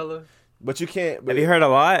Like, red you, color. but you can't. But Have you heard a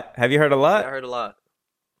lot? Yeah, I lot? heard a lot.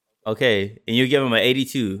 Okay, and you give him an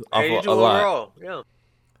 82 off 82 a lot. overall. Yeah.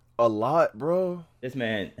 a lot, bro? This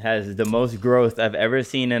man has the most growth I've ever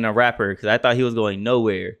seen in a rapper because I thought he was going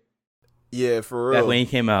nowhere Yeah, for back real. when he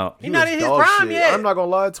came out. He not was in his dog prime shit. yet. I'm not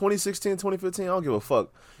gonna lie. 2016, 2015, I don't give a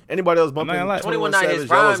fuck. Anybody else bumping gonna lie. 21 not in his Savage,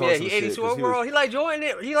 y'all was prime on yet. some He shit, 82 'cause he was- overall. He like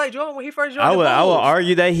Jordan. He like Jordan when he first joined I the will Bulls.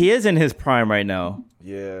 argue that he is in his prime right now.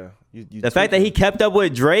 Yeah. You The fact that he tweaking. kept up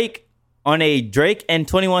with Drake on a Drake and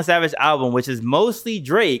 21 Savage album, which is mostly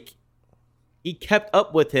Drake, he kept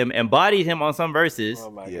up with him, embodied him on some verses,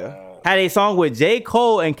 Oh my Yeah. god. had a song with J.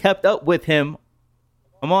 Cole and kept up with him.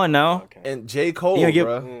 Come on now. Okay. And J. Cole, You gonna give-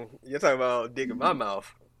 bro. You're talking about dick in my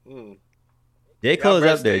mouth. J. Cole's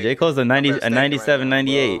up there. breathtaking. J. Cole's a 90, a breathtaking 97, right now,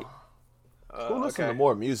 98. Who listen to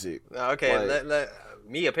more music? Okay, Like-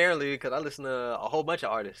 me apparently because I listen to a whole bunch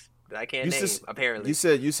of artists that I can't name. Apparently, You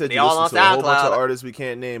said They you all listen on to a whole bunch of SoundCloud. artists we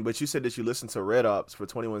can't name, but you said that you listened to Red Ops for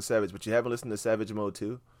 21 Savage, but you haven't listened to Savage Mode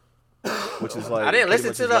 2, which is like I didn't pretty listen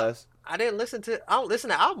much to his the. last. I didn't listen to. I don't listen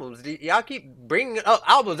to albums. Y'all keep bringing up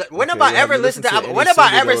albums. When have Okay, I have ever you listened to listened to albums? any When have I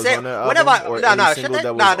single ever that was said? on that When have I? album, or No, any no, shut single that. that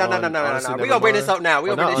No, was no, no, on no, no, Honestly no. We gonna Nevermind? bring this up now. We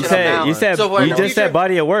Or gonna not bring You this up Honestly now. said you Nevermind? said So for you the just said future-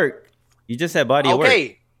 body of work. You just said body of work.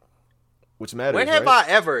 Okay. Which matters, When have right? I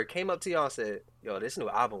ever came up to y'all and said, "Yo, this new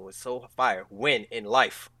album was so fire"? When in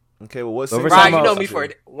life? Okay, well, what But we're single? talking Brian, you about- know me for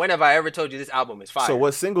it. When have I ever told you this album is fire? So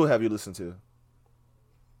what single have you listened to?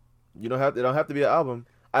 You don't have. It don't have to be an album.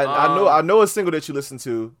 I know a single that you listen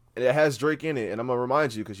to, and it has Drake in it, and I'm gonna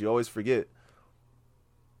remind you because you always forget.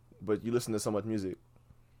 But you listen to so much music.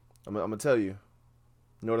 I'm gonna tell you.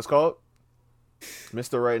 You know what it's called?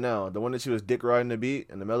 Mr. Right Now, the one that you was dick riding the beat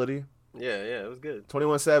and the melody. Yeah, it was good.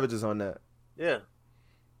 21 Savage is on that. Yeah,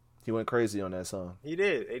 He went crazy on that song. he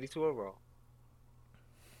did. 82 overall.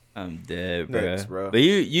 I'm dead, bro. Next, bro. But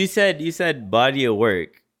you said body of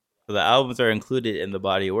work. So the albums are included in the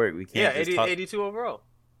body of work. We Yeah, can't just talk. 82 overall.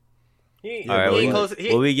 He ain't, All right, he what ain't we- close.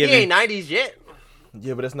 He, what we he giving- ain't 90s yet.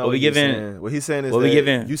 Yeah, but that's not What what, we he's giving- saying. What he's saying is what we that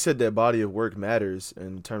giving- you said that body of work matters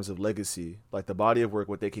in terms of legacy, like the body of work,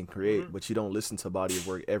 what they can create, Mm-hmm. but you don't listen to body of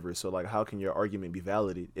work ever. So like, how can your argument be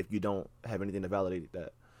validated if you don't have anything to validate that?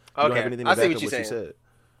 You don't have Okay, anything I to see back what up you're what you saying. said.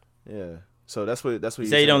 Yeah. So that's what You you're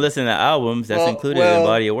say you don't saying. listen to albums. That's included in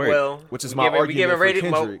body of work. Well, Which is we my giving- we argument giving for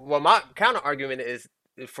rating- Kendrick. Well, my counter argument is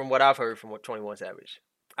from what I've heard from 21 Savage.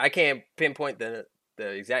 I can't pinpoint the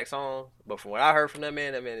exact song, but from what I heard from that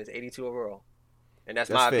man is 82 overall, and that's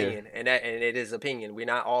my fair. opinion. And it is opinion. We're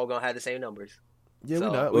not all gonna have the same numbers. Yeah, So-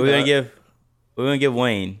 we're not. We're gonna give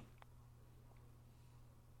Wayne.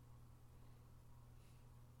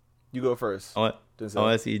 You go first. I want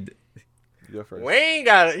to see. You go first. Wayne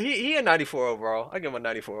got he a 94 overall. I give him a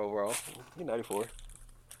 94 overall. He 94.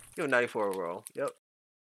 Give him 94 overall. Yep.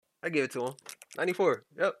 I give it to him. 94.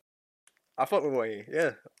 Yep. I fuck with Wayne.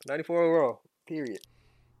 Yeah. 94 overall. Period.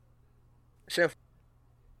 Chef.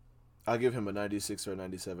 I'll give him a 96 or a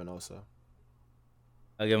 97 also.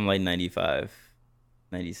 I'll give him like 95,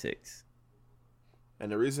 96.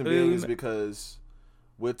 And the reason What do you being is mean? because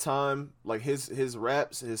with time, like his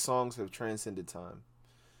raps, his songs have transcended time.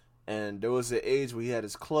 And there was an age where he had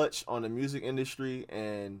his clutch on the music industry,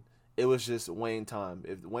 and it was just Wayne time.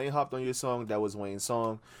 If Wayne hopped on your song, that was Wayne's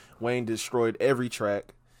song. Wayne destroyed every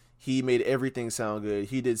track. He made everything sound good.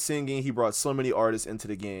 He did singing. He brought so many artists into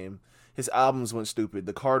the game. His albums went stupid.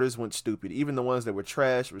 The Carters went stupid. Even the ones that were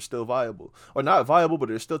trash were still viable. Or not viable, but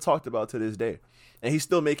they're still talked about to this day. And he's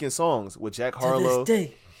still making songs with Jack Harlow.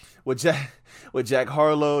 With Jack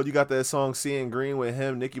Harlow, you got that song "Seeing Green" with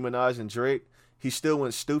him, Nicki Minaj, and Drake. He still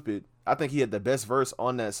went stupid. I think he had the best verse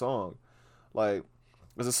on that song. Like,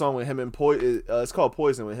 there's a song with him and it's called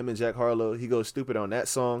Poison with him and Jack Harlow. He goes stupid on that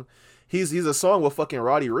song. He's a song with fucking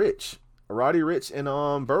Roddy Ricch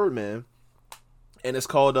and Birdman, and it's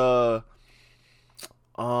called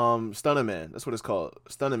Stunner Man. That's what it's called,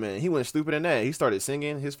 Stunner Man. He went stupid in that. He started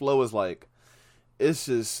singing. His flow was like, it's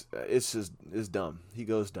dumb. He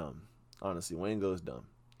goes dumb. Honestly, Wayne goes dumb.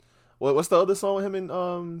 What's the other song with him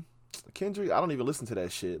and Kendrick? I don't even listen to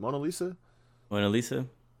that shit. Mona Lisa.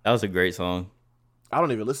 That was a great song. I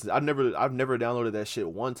don't even listen. I've never downloaded that shit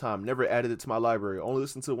one time. Never added it to my library. Only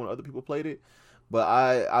listened to it when other people played it. But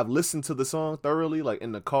I've listened to the song thoroughly, like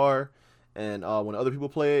in the car, and when other people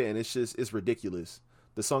play it, and it's ridiculous.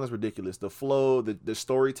 The song is ridiculous. The flow, the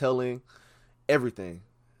storytelling, everything,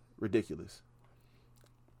 ridiculous.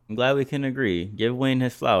 I'm glad we can agree. Give Wayne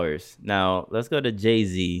his flowers. Now let's go to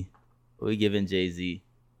Jay-Z. What we giving Jay-Z?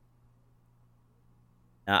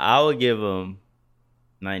 Now I would give him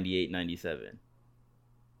 98, 97.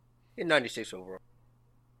 He's 96 overall.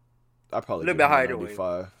 I probably A little give bit him higher than Wayne.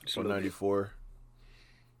 95 Just a or little bit. 94.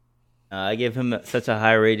 I give him such a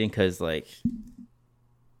high rating because like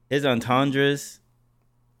his entendres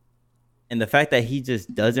and the fact that he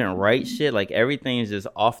just doesn't write shit, like everything is just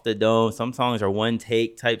off the dome. Some songs are one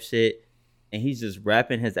take type shit, and he's just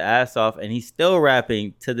rapping his ass off, and he's still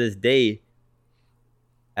rapping to this day.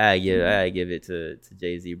 I give it to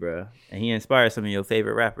Jay-Z, bro, and he inspired some of your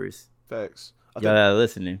favorite rappers. Facts. Y'all that are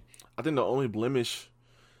listening. I think the only blemish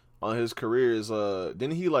on his career is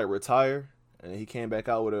didn't he like retire and he came back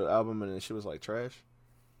out with an album and the shit was like trash?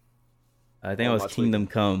 I think Oh, it was my Kingdom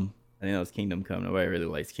Come. Nobody really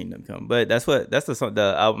likes Kingdom Come, but that's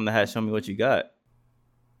the album that has Show Me What You Got.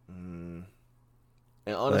 And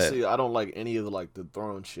honestly, I don't like any of the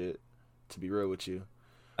Throne shit. To be real with you,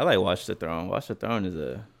 I like Watch the Throne. Watch the Throne is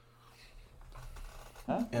a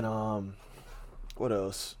and What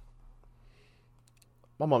else?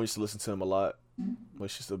 My mom used to listen to him a lot. But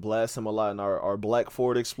she used to blast him a lot in our black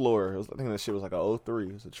Ford Explorer. I think that shit was like a 03.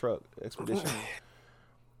 It was a truck. Expedition.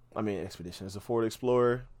 Expedition. It's a Ford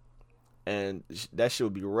Explorer. And that shit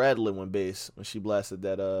would be rattling when she blasted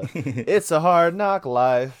that, it's a hard knock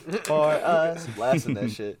life for us. Blasting that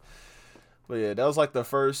shit. But yeah, that was like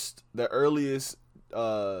the earliest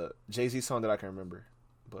Jay-Z song that I can remember.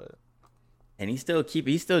 But and he's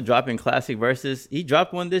still dropping classic verses. He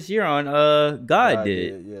dropped one this year on God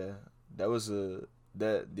did. Yeah. That was a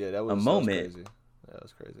moment. That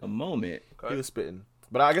was crazy. A moment. Okay. He was spitting.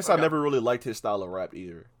 But I guess I never really liked his style of rap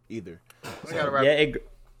either. So, yeah,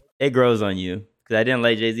 it grows on you. Because I didn't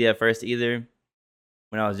like Jay-Z at first either.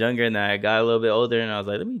 When I was younger, and then I got a little bit older, and I was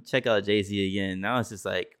like, let me check out Jay-Z again. Now it's just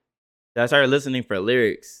like, I started listening for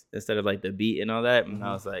lyrics instead of like the beat and all that. And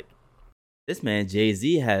I was like, this man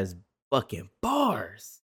Jay-Z has fucking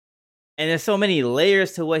bars. And there's so many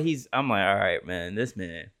layers to what I'm like, all right, man, this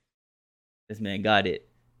man got it.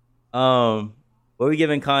 What are we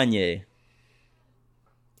giving Kanye?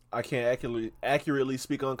 I can't accurately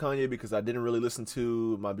speak on Kanye because I didn't really listen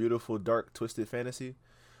to My Beautiful Dark Twisted Fantasy.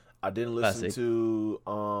 I didn't listen to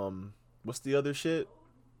what's the other shit?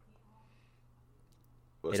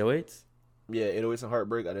 808s? Yeah, 808s and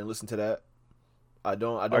Heartbreak. I didn't listen to that. I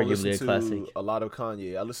don't listen to a lot of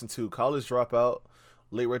Kanye. I listen to College Dropout,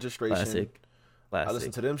 Late Registration. Classic. I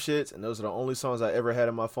listened to them shits, and those are the only songs I ever had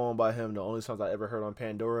on my phone by him. The only songs I ever heard on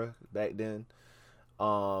Pandora back then.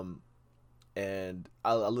 And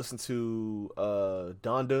I listened to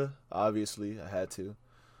Donda. Obviously, I had to.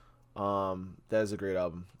 That is a great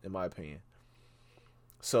album, in my opinion.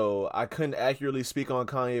 So I couldn't accurately speak on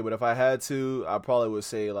Kanye, but if I had to, I probably would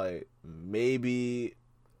say like maybe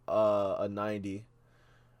a 90.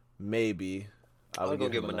 Maybe. I'll go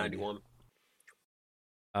give him a 91.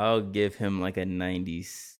 I'll give him like a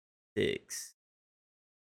 96.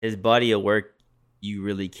 His body of work, you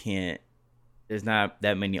really can't. There's not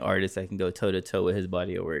that many artists that can go toe to toe with his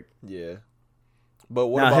body of work. Yeah. But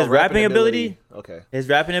what now, about his rapping ability? Okay. His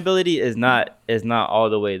rapping ability is not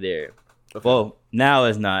all the way there. Okay. Well, now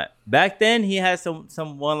it's not. Back then he had some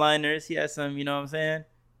one-liners. He had some, you know what I'm saying?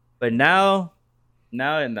 But now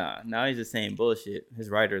he's just saying bullshit. His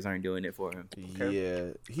writers aren't doing it for him. Okay.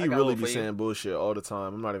 Yeah, he really be saying bullshit all the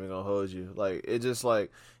time. I'm not even gonna hold you. Like it just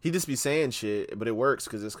like he just be saying shit, but it works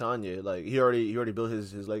because it's Kanye. Like he already built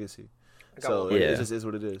his legacy. So it just is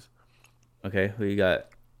what it is. Okay, who you got?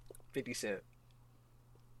 50 Cent.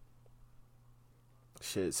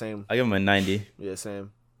 Shit, same. I give him a 90. Yeah,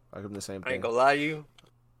 same. I give him the same thing. I ain't gonna lie to you.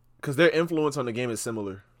 Because their influence on the game is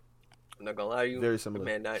similar. I'm not gonna lie to you. Very similar.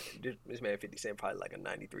 This man 50 Cent probably like a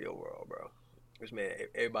 93 overall, bro. This man,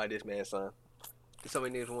 everybody this man's son. So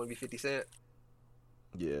many niggas want to be 50 Cent.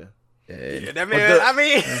 Yeah. Yeah, that man,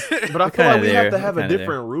 but I feel like we have to have a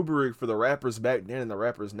different rubric for the rappers back then and the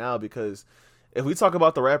rappers now, because if we talk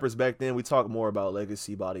about the rappers back then, we talk more about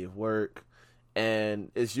legacy, body of work,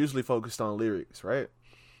 and it's usually focused on lyrics, right?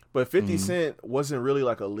 But 50 Cent wasn't really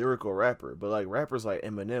like a lyrical rapper, but like rappers like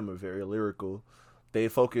Eminem are very lyrical. They're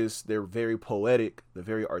very poetic, they're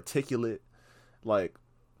very articulate. Like,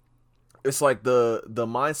 it's like the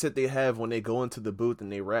mindset they have when they go into the booth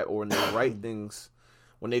and they rap or when they write things,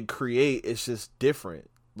 when they create, it's just different.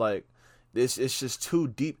 Like, it's just too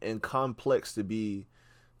deep and complex to be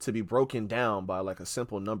broken down by like a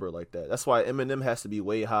simple number like that. That's why Eminem has to be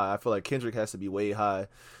way high. I feel like Kendrick has to be way high.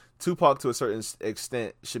 Tupac to a certain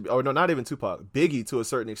extent should be, or no, not even Tupac. Biggie to a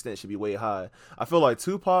certain extent should be way high. I feel like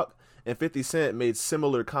Tupac and 50 Cent made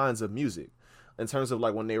similar kinds of music in terms of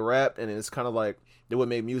like when they rap, and it's kind of like they would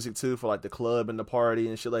make music too for like the club and the party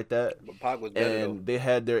and shit like that. But Pac was better, and though. They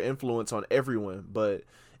had their influence on everyone, but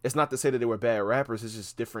it's not to say that they were bad rappers. It's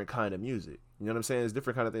just different kind of music. You know what I'm saying? It's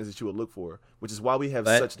different kind of things that you would look for, which is why we have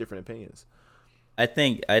such different opinions. I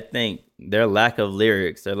think their lack of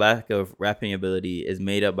lyrics, their lack of rapping ability is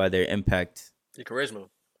made up by their impact. Your charisma.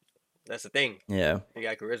 That's the thing. Yeah. They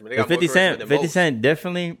got charisma. They got 50 more charisma Cent, than 50 most. Cent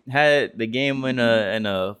definitely had the game in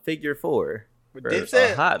a figure four But for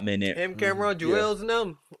Dipset, a hot minute. him, Cameron, Jewels, and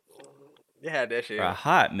them. They had that shit. For a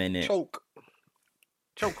hot minute.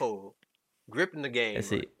 Chokehold. Gripping the game. Let's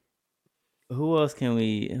see. Who else can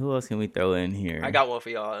we throw in here? I got one for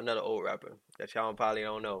y'all. Another old rapper that y'all probably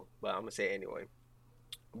don't know, but I'm gonna say it anyway.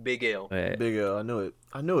 Big L. Right. Big L. I knew it.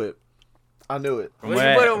 Where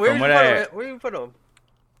you put him?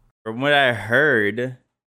 From what I heard,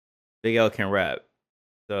 Big L can rap.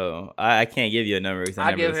 So I can't give you a number because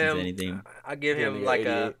I never listened to anything. I give him like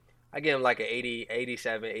a 80,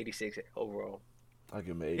 87, 86 overall. I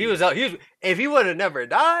give him 80. He was if he would have never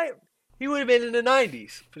died, he would have been in the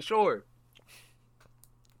 90s for sure.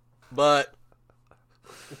 But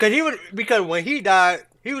because when he died,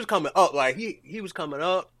 he was coming up. Like he was coming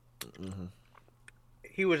up. Mm-hmm.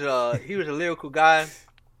 He was a lyrical guy.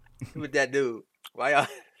 He was that dude. Why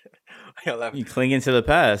y'all laughing? You clinging to the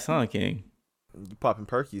past, huh, King? You popping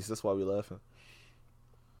perkies. That's why we laughing.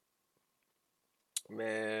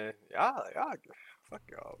 Man, y'all, fuck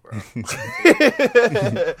y'all, bro.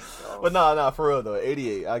 But nah, for real though.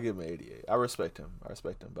 88. I give him an 88. I respect him.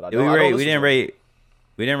 But I don't. We didn't rate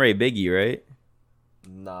Biggie, right?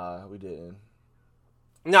 Nah, we didn't.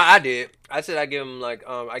 No, I did. I said I give him like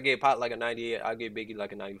I gave Pop like a 98. I give Biggie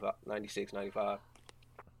like a 95, 96, 95.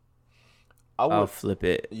 I'll flip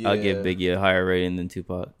it. Yeah. I'll give Biggie a higher rating than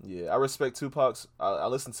Tupac. Yeah, I respect Tupac's. I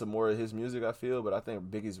listen to more of his music, I feel, but I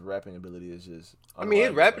think Biggie's rapping ability is just. I mean,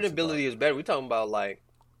 his rapping ability is better. We talking about like,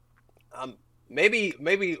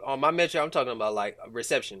 maybe on my metric, I'm talking about like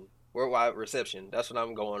reception, worldwide reception. That's what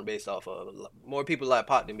I'm going based off of. More people like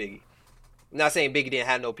Pop than Biggie. I'm not saying Biggie didn't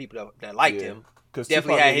have no people that liked him. Because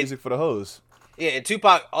Tupac had music for the hoes. Yeah, and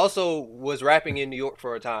Tupac also was rapping in New York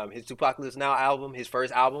for a time. His Tupacalypse Now album, his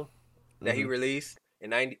first album that he released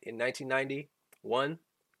in 1991,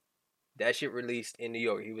 that shit released in New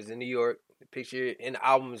York. He was in New York. The picture in the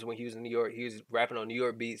albums when he was in New York, he was rapping on New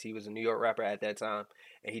York beats. He was a New York rapper at that time,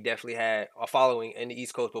 and he definitely had a following in the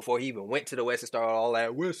East Coast before he even went to the West and started all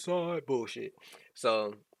that West Side bullshit.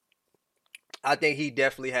 So I think he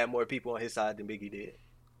definitely had more people on his side than Biggie did.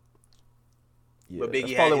 Yeah, but Biggie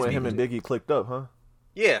that's had probably his when him people and Biggie clicked up, huh?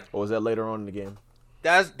 Yeah. Or was that later on in the game?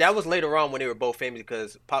 That was later on when they were both famous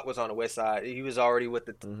because Pop was on the West Side. He was already with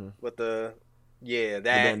the the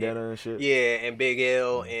bandana and shit. Yeah, and Big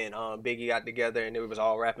L and Biggie got together and it was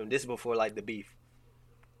all rapping. This is before like the beef.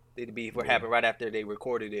 The beef happened right after they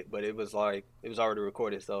recorded it, but it was already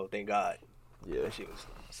recorded, so thank God. Yeah, that shit was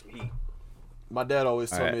some heat. My dad always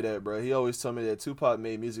told me that, bro. He always told me that Tupac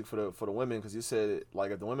made music for the women because he said like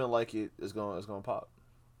if the women like it, it's gonna pop,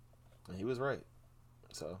 and he was right.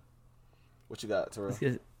 So, what you got, Terrell?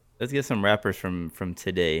 Let's get some rappers from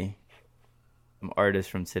today, some artists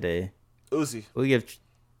from today. Uzi. We'll give.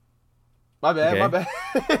 My bad.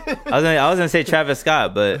 I was gonna say Travis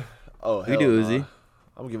Scott, but we do Uzi.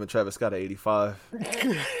 I'm giving Travis Scott an 85.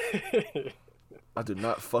 I do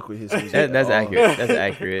not fuck with his music. That's accurate.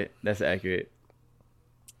 That's accurate.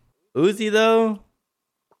 Uzi though.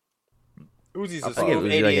 Uzi's a smooth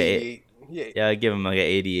 88. Yeah, I give him like an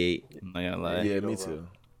 88. I'm not gonna lie. Yeah, me too.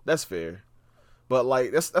 That's fair. But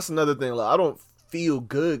like that's another thing. Like I don't feel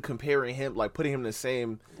good comparing him, like putting him in the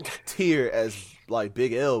same tier as like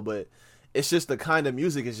Big L, but it's just the kind of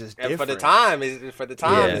music is just different. For the time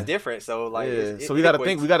it's different. So like so we gotta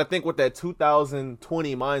think with that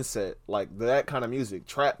 2020 mindset, like that kind of music,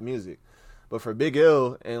 trap music. But for Big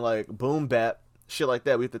L and like boom bap, shit like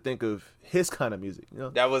that, we have to think of his kind of music. You know?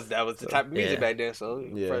 That was the type of music back then. So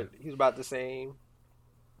he's about the same.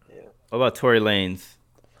 Yeah. What about Tory Lanez?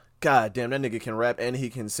 God damn, that nigga can rap and he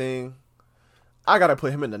can sing. I gotta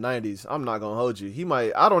put him in the 90s. I'm not gonna hold you. He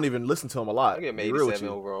might. I don't even listen to him a lot. I give him 87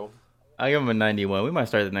 overall. I give him a 91. We might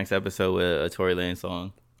start the next episode with a Tory Lanez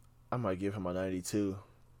song. I might give him a 92.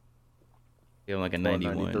 Give him like a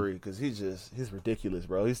 91. 93 because he's ridiculous,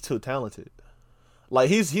 bro. He's too talented. Like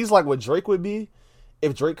he's like what Drake would be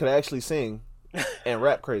if Drake could actually sing and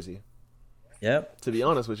rap crazy. Yep. To be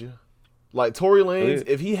honest with you, like Tory Lanez,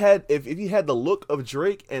 if he had the look of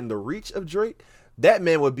Drake and the reach of Drake, that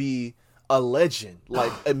man would be a legend.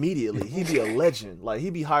 Like immediately, he'd be a legend. Like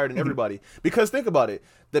he'd be higher than everybody. Because think about it,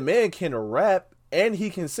 the man can rap and he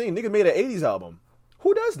can sing. Nigga made an 80s album.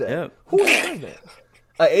 Who does that? Yep. Who does that?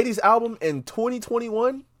 An 80s album in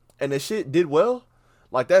 2021 and the shit did well.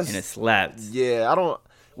 Like that's and it slapped. Yeah, I don't.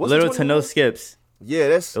 Little to no skips. Yeah,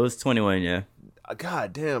 it was 21. Yeah.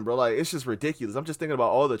 God damn, bro. Like it's just ridiculous. I'm just thinking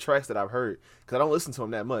about all the tracks that I've heard because I don't listen to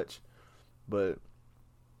him that much. But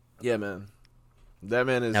yeah, man, that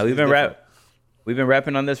man is. Now we've been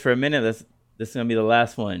rapping on this for a minute. This is gonna be the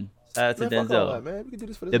last one. Shout out to Denzel. Man, we can do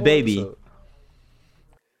this for this the baby. Episode.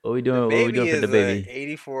 What we doing? What we doing for the baby?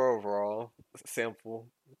 84 overall. Simple.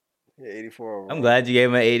 Yeah, 84 overall. I'm glad you gave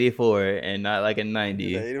him an 84 and not like a 90.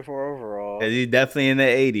 Yeah, 84 overall. Because he's definitely in the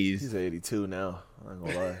 80s. He's 82 now. I ain't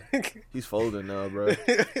gonna lie. He's folding now, bro.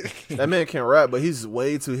 That man can rap, but he's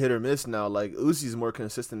way too hit or miss now. Like Uzi's more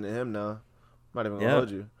consistent than him now. I'm not even gonna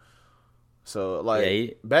hold you. So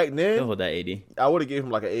like back then, he'll hold that 80. I would have gave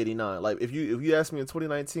him like an 89. Like if you asked me in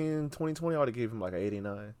 2019, 2020, I would have gave him like an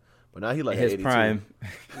 89. But now he like his 82. Prime.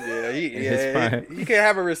 Yeah, he can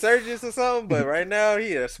have a resurgence or something, but right now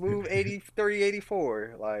he a smooth 83,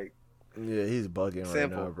 84. Like yeah, he's bugging right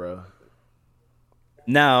now, bro.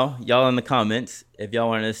 Now, y'all in the comments, if y'all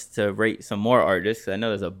want us to rate some more artists, 'cause I know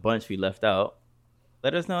there's a bunch we left out,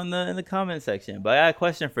 let us know in the comment section. But I got a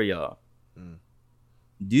question for y'all.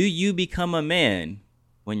 Do you become a man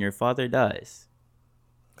when your father dies?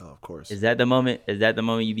 Oh, of course. Is that the moment? Is that the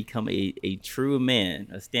moment you become a true man,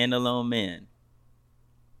 a standalone man?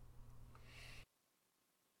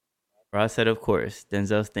 Ross said, "Of course."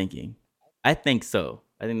 Denzel's thinking. I think so.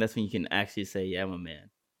 I think that's when you can actually say, "Yeah, I'm a man."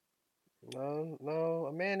 No,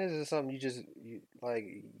 a man isn't something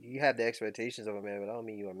you have the expectations of a man, but I don't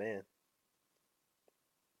mean you're a man.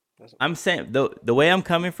 I'm saying the way I'm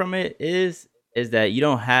coming from it is that you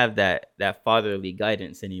don't have that fatherly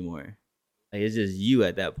guidance anymore. Like it's just you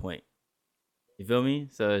at that point. You feel me?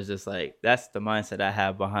 So it's just like that's the mindset I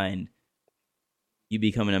have behind you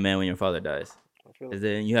becoming a man when your father dies. Because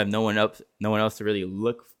then you have no one else to really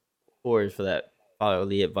look forward for that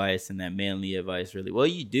fatherly advice and that manly advice. Really, well,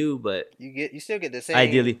 you do, but you still get the same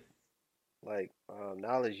ideally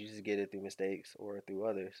knowledge. You just get it through mistakes or through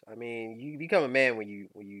others. I mean, you become a man when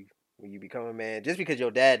you become a man. Just because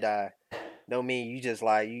your dad died, don't mean you just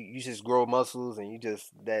you just grow muscles and you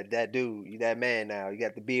just that dude. You that man now. You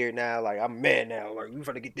got the beard now. Like I'm a man now. Like we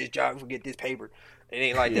finna get this job. We finna get this paper. It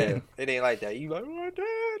ain't like that. It ain't like that. You like oh,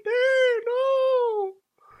 dad, no.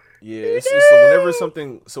 Yeah, it's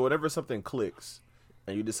whenever something clicks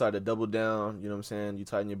and you decide to double down, you know what I'm saying? You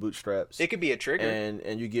tighten your bootstraps. It could be a trigger.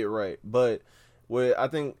 And you get right. But I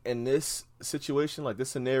think in this situation, like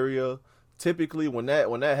this scenario, typically when that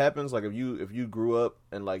happens, like if you grew up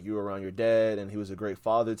and like you were around your dad and he was a great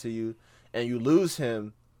father to you and you lose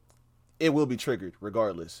him, it will be triggered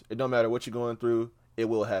regardless. It don't matter what you're going through, it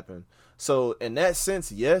will happen. So in that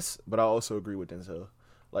sense, yes, but I also agree with Denzel.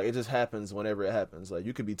 Like, it just happens whenever it happens. Like,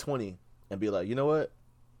 you could be 20 and be like, you know what?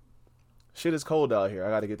 Shit is cold out here. I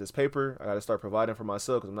got to get this paper. I got to start providing for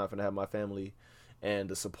myself because I'm not going to have my family and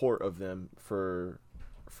the support of them for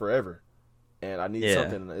forever. And I need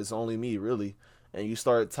something. It's only me, really. And you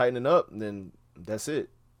start tightening up, and then that's it.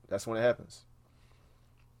 That's when it happens.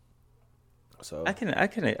 So I can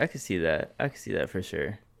see that. I can see that for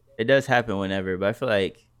sure. It does happen whenever, but I feel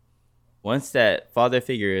like once that father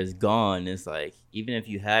figure is gone, it's like even if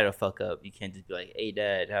you had a fuck up, you can't just be like, "Hey,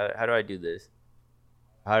 dad, how do I do this?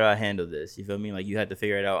 How do I handle this?" You feel me? Like you have to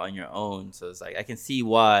figure it out on your own. So it's like I can see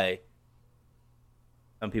why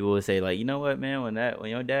some people would say, like, you know what, man,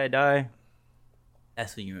 when your dad died,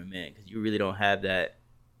 that's when you're a man because you really don't have that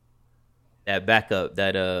backup.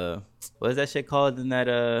 That what is that shit called in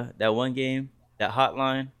that one game? That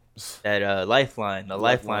hotline, that lifeline, the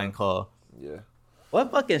lifeline call. Yeah. What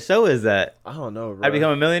fucking show is that? I don't know, bro. How to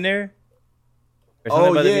Become a Millionaire?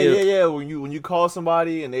 Oh yeah. When you call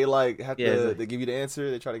somebody and they like have to they give you the answer,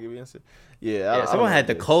 they try to give you the answer. Yeah. Someone had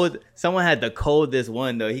to code. Someone had to code this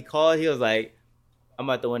one though. He called. He was like, "I'm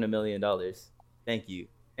about to win $1 million. Thank you."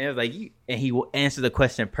 And it was like, and he answered the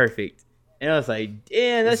question perfect. And I was like,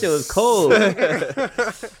 "Damn, that shit was cold."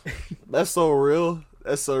 That's so real.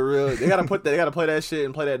 That's so real. They gotta play that shit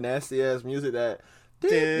and play that nasty ass music that. You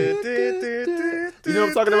know what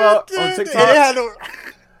I'm talking about on TikTok?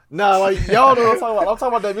 Nah, like y'all know what I'm talking about. I'm talking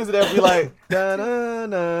about that music that be like da da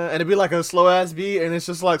da, and it'd be like a slow ass beat, and it's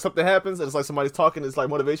just like something happens, and it's like somebody's talking. It's like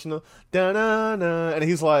motivational da da da, and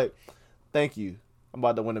he's like, "Thank you. I'm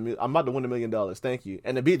about to win $1 million. Thank you."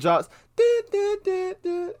 And the beat drops.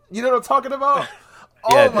 You know what I'm talking about?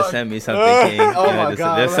 You have to send me something, King. Oh my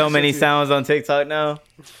god! There's so many sounds on TikTok now.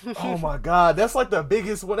 Oh my god, that's like the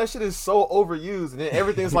biggest one. That shit is so overused, and then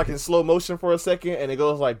everything's like in slow motion for a second, and it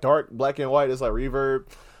goes like dark, black and white. It's like reverb.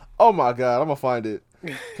 Oh my god, I'm gonna find it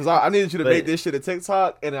because I needed you to make this shit a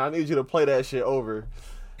TikTok, and I need you to play that shit over.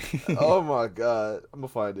 Oh my god, I'm gonna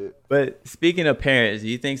find it. But speaking of parents, do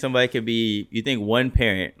you think somebody could be? You think one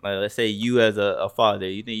parent, like let's say you as a father,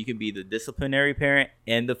 you think you can be the disciplinary parent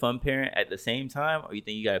and the fun parent at the same time, or you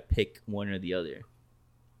think you gotta pick one or the other?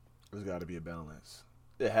 There's got to be a balance.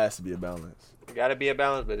 It has to be a balance. It got to be a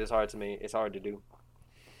balance, but it's hard to me. It's hard to do.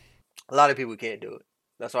 A lot of people can't do it.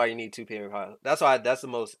 That's why you need two parent households. That's why that's the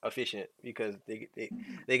most efficient because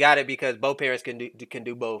they got it because both parents can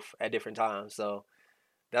do both at different times. So.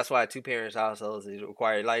 That's why 2 parents households is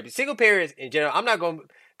required. Like single parents in general, I'm not going to,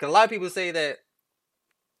 because a lot of people say that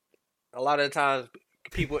a lot of the times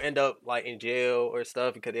people end up like in jail or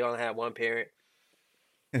stuff because they only have one parent.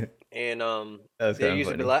 And they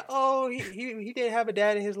usually be like, oh, he didn't have a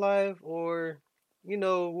dad in his life, or you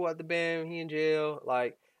know what, the band, he in jail.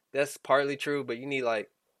 Like that's partly true, but you need like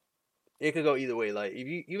it could go either way. Like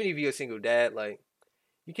even if you're a single dad, like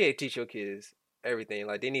you can't teach your kids everything.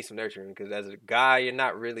 Like, they need some nurturing because as a guy, you're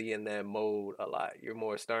not really in that mode a lot. You're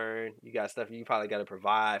more stern. You got stuff you probably got to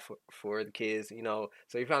provide for the kids, you know.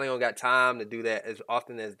 So you probably don't got time to do that as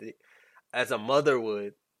often as a mother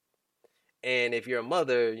would. And if you're a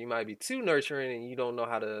mother, you might be too nurturing and you don't know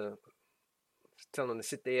how to tell them to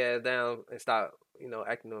sit their ass down and stop, you know,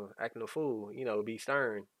 acting a fool. You know, be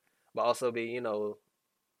stern, but also be, you know,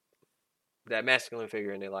 that masculine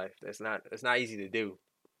figure in their life. It's not easy to do.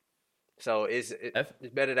 So it's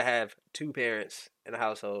better to have two parents in a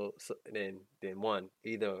household than one,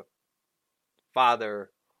 either father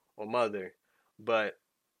or mother. But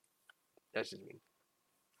that's just me.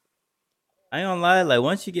 I ain't gonna lie, like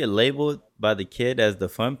once you get labeled by the kid as the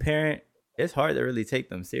fun parent, it's hard to really take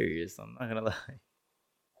them serious. I'm not gonna lie.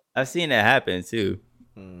 I've seen that happen too.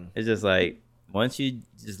 It's just like once you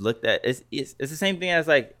just looked at it's the same thing as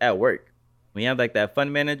like at work. When you have like that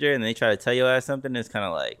fun manager and they try to tell you something, it's kind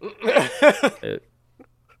of like,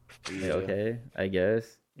 okay, I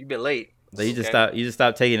guess You've been late. So you just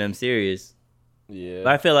stop taking them serious. Yeah.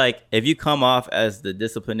 But I feel like if you come off as the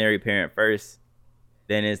disciplinary parent first,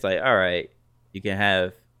 then it's like, all right, you can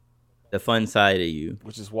have the fun side of you.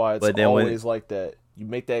 Which is why it's always like that. You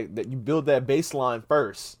make that you build that baseline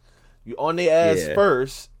first. You on their ass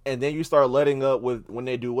first, and then you start letting up when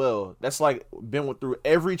they do well. That's like been through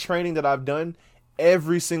every training that I've done,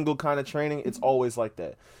 every single kind of training. It's always like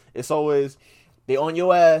that. It's always they on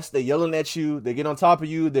your ass, they yelling at you, they get on top of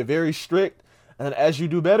you, they're very strict, and then as you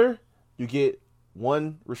do better, you get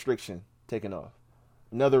one restriction taken off,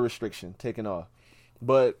 another restriction taken off.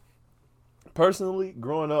 But personally,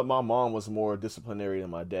 growing up, my mom was more disciplinary than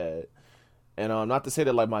my dad. And not to say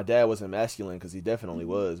that like my dad wasn't masculine, because he definitely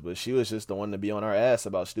was, but she was just the one to be on our ass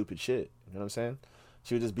about stupid shit. You know what I'm saying?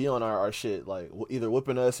 She would just be on our shit, like either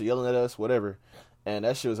whooping us or yelling at us, whatever. And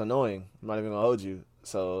that shit was annoying. I'm not even gonna hold you.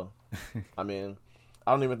 So, I mean,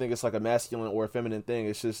 I don't even think it's like a masculine or a feminine thing.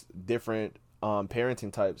 It's just different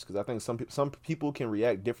parenting types, because I think some people can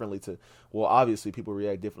react differently to. Well, obviously, people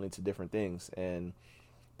react differently to different things, and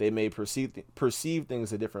they may perceive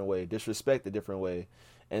things a different way, disrespect a different way,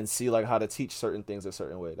 and see like how to teach certain things a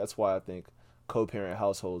certain way. That's why I think co-parent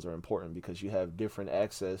households are important, because you have different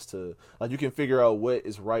access to, like, you can figure out what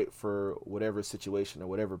is right for whatever situation or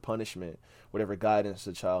whatever punishment, whatever guidance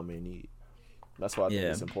the child may need. That's why I think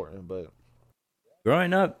it's important. But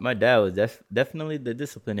growing up, my dad was definitely the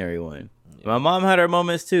disciplinary one. Yeah. My mom had her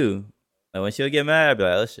moments too. Like when she would get mad, I'd be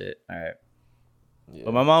like, oh shit, all right. Yeah.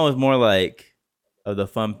 But my mom was more like of the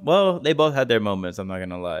fun. Well, they both had their moments, I'm not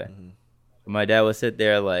gonna lie. Mm-hmm. My dad would sit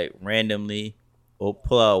there like randomly, we'll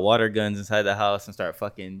pull out water guns inside the house and start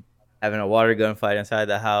fucking having a water gun fight inside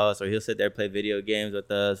the house, or he'll sit there and play video games with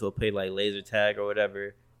us. We'll play like laser tag or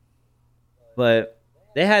whatever. But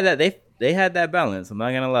they had that balance, I'm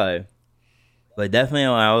not gonna lie. But definitely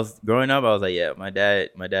when I was growing up, I was like, yeah, my dad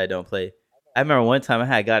don't play. I remember one time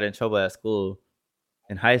I got in trouble at school,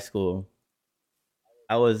 in high school.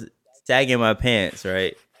 I was sagging my pants,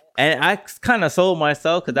 right? And I kind of sold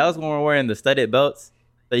myself, because I was when we were wearing the studded belts,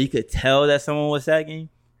 so you could tell that someone was sagging.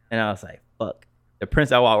 And I was like, fuck.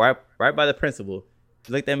 I walked right by the principal.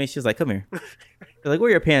 She looked at me. She was like, come here. She's like, where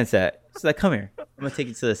are your pants at? She's like, come here. I'm going to take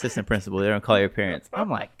you to the assistant principal. They're going to call your parents. I'm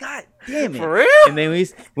like, God damn it. For real? And then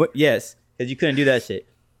yes, because you couldn't do that shit.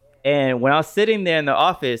 And when I was sitting there in the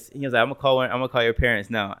office, he was like, I'm going to call your parents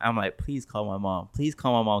now. I'm like, please call my mom. Please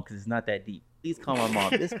call my mom, because it's not that deep. Please call my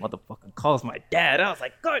mom. This motherfucker calls my dad. I was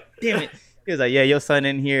like, God damn it. He was like, yeah, your son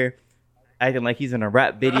in here acting like he's in a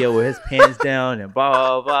rap video with his pants down and blah,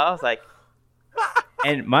 blah, blah. I was like,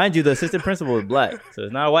 and mind you, the assistant principal is black. So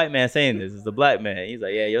it's not a white man saying this. It's a black man. He's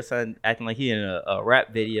like, yeah, your son acting like he in a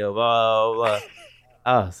rap video, blah, blah, blah.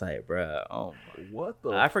 I was like, bro, oh my. What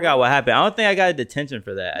the I forgot what happened. I don't think I got a detention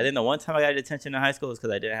for that. I think the one time I got a detention in high school was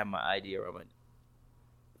because I didn't have my ID around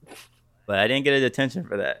my. But I didn't get a detention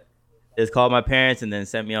for that. Just called my parents and then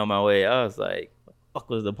sent me on my way. I was like, what the fuck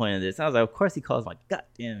was the point of this? I was like, of course he calls my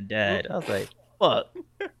goddamn dad. I was like, fuck.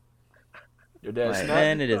 Your dad's like,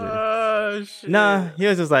 man, it isn't. Nah, he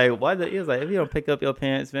was just like, he was like, if you don't pick up your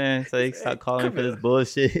pants, man, so he stopped calling me for this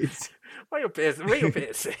bullshit. Where your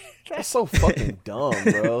pants? That's so fucking dumb,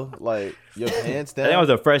 bro. Like, your pants down. I think I was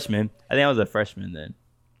a freshman. then.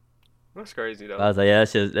 That's crazy though. I was like, yeah,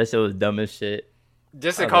 that shit was dumb as shit.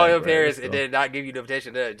 Just to call your parents and then not give you the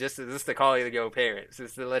invitation just to call your parents,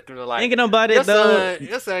 just to let them know, like, thinking about it though.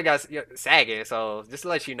 Your son got sagging, so just to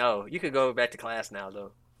let you know, you could go back to class now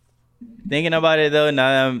though. Thinking about it though,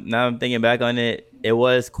 now I'm thinking back on it. It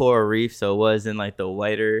was Coral Reef, so it was in like the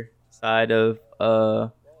whiter side of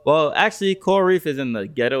Well, actually, Coral Reef is in the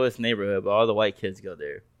ghettoest neighborhood, but all the white kids go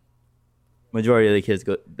there. Majority of the kids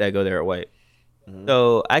that go there are white.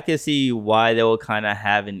 So I can see why they will kind of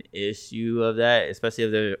have an issue of that, especially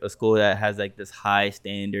if they're a school that has like this high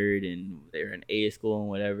standard and they're an A school and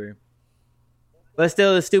whatever. But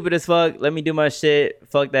still, it's stupid as fuck. Let me do my shit.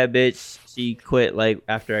 Fuck that bitch. She quit like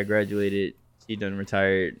after I graduated. She done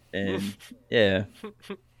retired, and yeah.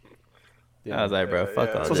 I was like, bro,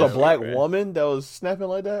 fuck all So this. it's a black woman that was snapping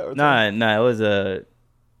like that? Or Nah, it was I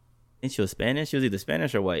think she was Spanish. She was either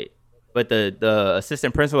Spanish or white. But the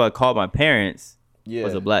assistant principal that called my parents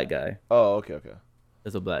was a black guy. Oh, okay.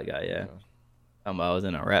 It's a black guy, yeah. I was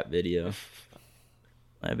in a rap video.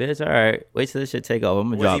 Like, bitch, all right. Wait till this shit take off. I'm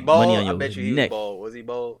gonna drop money on your neck. I bet you he was bald. Was he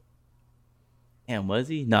bald? Damn, was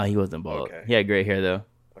he? No, he wasn't bald. Okay. He had gray hair though.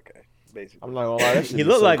 Okay, basically. I'm not gonna lie, that shit He be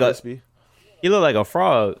looked so like crispy. He looked like a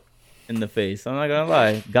frog in the face. I'm not gonna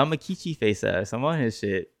lie. Gamakichi face ass. I'm on his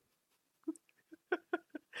shit.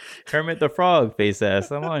 Kermit the Frog face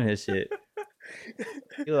ass. I'm on his shit.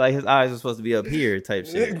 He look like his eyes are supposed to be up here type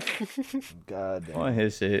shit. God damn. On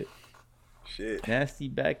his shit. Shit. Nasty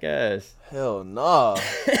back ass. Hell nah.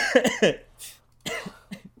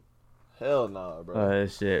 Hell nah, bro. Oh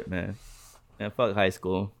shit, man. Man, fuck high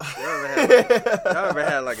school. Y'all ever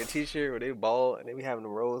had like a t-shirt where they bald and they be having the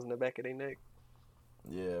rolls in the back of their neck?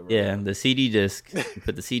 Yeah, bro. Yeah, the CD disc. You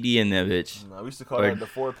put the CD in there, bitch. Nah, we used to call that the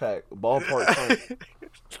 4-pack. Ballpark trunk.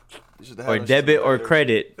 Or debit or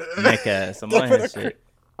credit. Neck ass. I'm on his shit.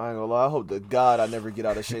 I ain't gonna lie, I hope to God I never get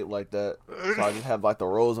out of shape like that. So I just have like the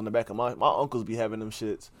rolls on the back of my uncles be having them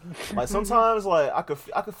shits. Like sometimes like I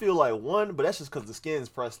could feel like one, but that's just cause the skin's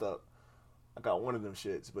pressed up. I got one of them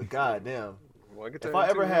shits, but god damn. If I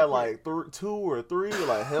ever had like 2 or 3,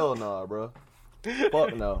 like hell nah, bro.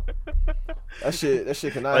 Fuck no. That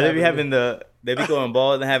shit cannot. Or they be having they be going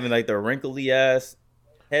bald and having like the wrinkly ass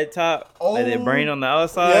head top, like their brain on the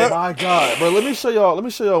outside. Yeah. My god, bro. Let me show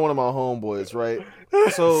y'all one of my homeboys, right?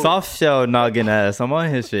 So soft shell noggin ass. I'm on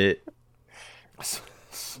his shit.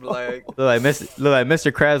 Like look like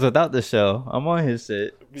Mr. Krabs without the shell. I'm on his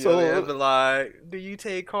shit. So like, do you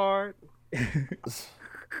take card?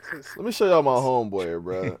 Let me show y'all my homeboy,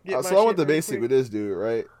 bro. So I went to basic with this dude,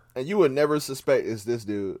 right? And you would never suspect it's this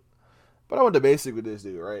dude. But I went to basic with this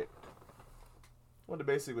dude, right? I went to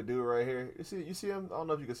basic with dude right here. You see him? I don't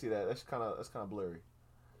know if you can see that. That's kind of blurry.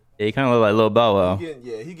 Yeah, he kind of look like Lil Bow Wow.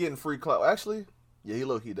 He getting free clout. Actually, yeah,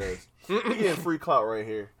 he does. He getting free clout right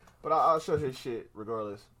here. But I'll show his shit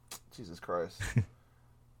regardless. Jesus Christ.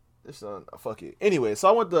 This son, fuck it. Anyway, so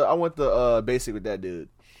I went to basic with that dude.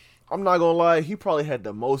 I'm not gonna lie, he probably had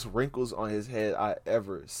the most wrinkles on his head I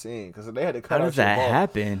ever seen. Because they had to cut. How does that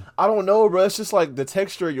happen? I don't know, bro. It's just like the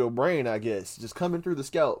texture of your brain, I guess, just coming through the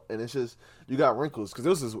scalp, and it's just you got wrinkles. Because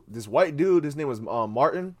there was this white dude. His name was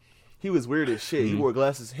Martin. He was weird as shit. He wore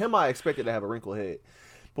glasses. Him, I expected to have a wrinkled head.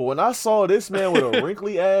 But when I saw this man with a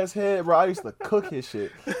wrinkly ass head, bro, I used to cook his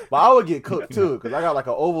shit. But I would get cooked too, because I got like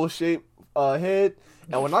an oval shaped head.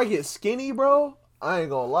 And when I get skinny, bro, I ain't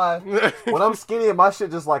gonna lie. When I'm skinny, my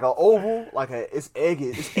shit just like an oval, it's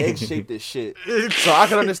egg shaped as shit. So I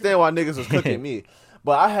can understand why niggas was cooking me.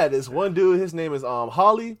 But I had this one dude, his name is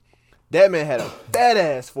Holly. That man had a fat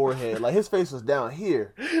ass forehead. Like his face was down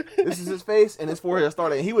here. This is his face, and his forehead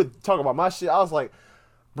started. And he would talk about my shit. I was like,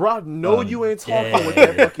 bro, I know you ain't talking with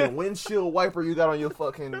that fucking windshield wiper you got on your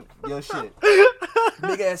shit.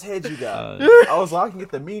 Big ass head you got. I was like, I can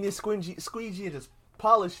get the meanest squeegee and just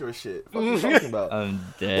polish your shit. What you talking about? I'm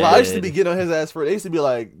dead. Well, I used to be getting on his ass for it. They used to be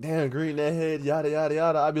like, damn, green that head, yada yada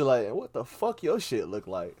yada. I'd be like, what the fuck your shit look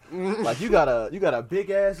like? Like you got a big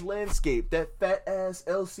ass landscape, that fat ass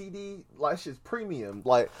LCD, like shit's premium.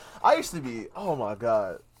 Like I used to be, oh my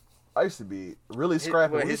god, I used to be really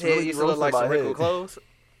scrapping. His head used to look like some wrinkled clothes.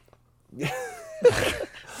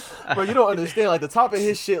 Bro, you don't understand. Like the top of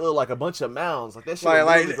his shit look like a bunch of mounds. Like that shit.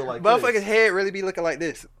 Like motherfucker's head really be looking like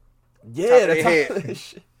this. Yeah,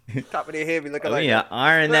 the top of their head be looking like that.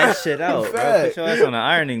 Iron that shit out, bro. Put your ass on the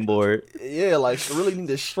ironing board. Yeah, like really need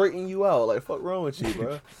to straighten you out. Like fuck wrong with you,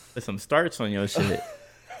 bro? Put some starch on your shit.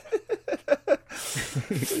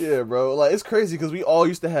 Yeah, bro. Like it's crazy because we all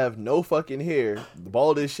used to have no fucking hair,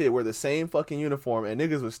 bald as shit, wear the same fucking uniform, and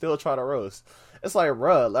niggas would still try to roast. It's like,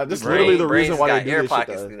 bro, like this is literally the reason why they do air this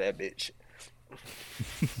pockets shit. Through that bitch.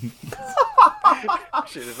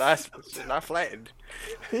 Shit is not flattened.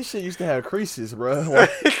 His shit used to have creases, bro. Like,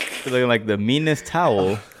 looking like the meanest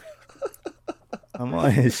towel. I'm on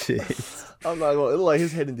his shit. I'm not gonna. It look like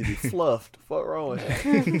his head need to be fluffed. Fuck wrong with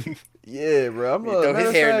him. Yeah, bro. I'm throw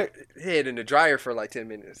his head in the dryer for like 10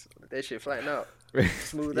 minutes. That shit flatten out,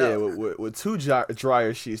 smooth out. Yeah, with 2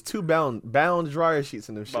 dryer sheets, 2 bound dryer sheets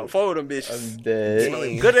in them shit. About 4 of them bitches. I'm dead.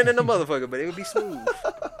 Smelling gooder than the motherfucker, but it would be smooth.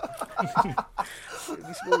 It'd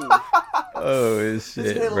be smooth. Oh His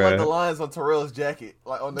shit, head looked like the bro. lines on Terrell's jacket,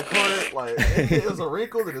 like on the corner, like it was a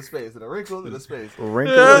wrinkle in the space, and a wrinkle in the space.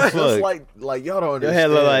 Wrinkle as Just fuck. like y'all don't Your head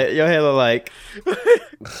understand. look like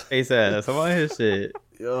face ass. I'm on his shit.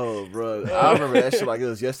 Yo, bro, I remember that shit like it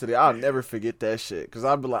was yesterday. I'll never forget that shit, cause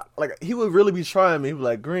I'd be like he would really be trying me. He'd be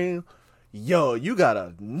like, Green, yo, you got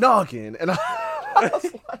a noggin, and I was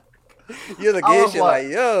like, You're the I gay was shit like-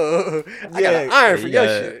 like, yo, I got Yeah, an iron for you your got-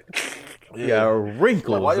 shit. You got wrinkles.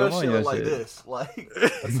 like, why your I'm on shit your look like shit. this? Like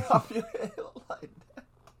the top of your head look like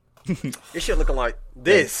that. Your shit looking like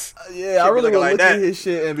this. Yeah, I Shit be really looking would like look that. at his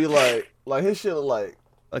shit and be like his shit look like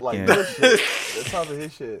Fucking this shit. The top of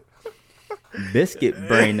his shit. biscuit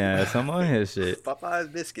brain ass. I'm on his shit. Popeye's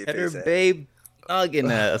biscuit. Header face ass. babe noggin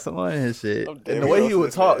ass. I'm on his shit. I'm And dead the way he with would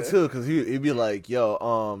this, talk man. too, cause he'd be like, "Yo,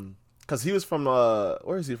 cause he was from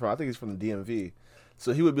where is he from? I think he's from the DMV."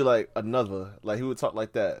 So he would be like another, like he would talk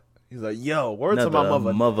like that. He's like, "Yo, word to my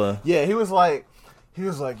mother." Yeah, he was like,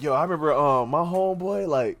 "Yo, I remember my homeboy,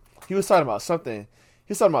 like he was talking about something.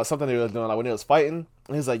 He was talking about something they was doing, like when they was fighting.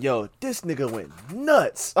 And he's like, yo, this nigga went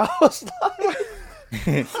nuts." I was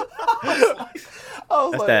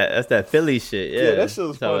like, That's that Philly shit. Yeah, that shit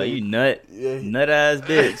was So, funny. you nut Yeah. ass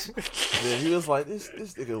bitch. Yeah, he was like, this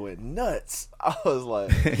nigga went nuts. I was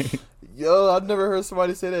like, yo, I've never heard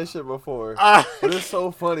somebody say that shit before. But it's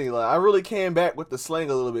so funny. Like, I really came back with the slang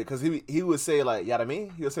a little bit because he would say like, "Yada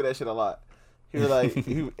me." He would say that shit a lot. He was like,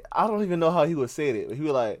 I don't even know how he would say it, but he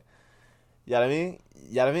was like, "Yada me,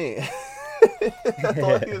 yada me." That's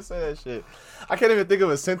all he would say that shit. I can't even think of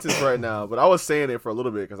a sentence right now, but I was saying it for a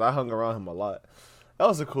little bit because I hung around him a lot. That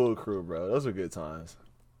was a cool crew, bro. Those were good times.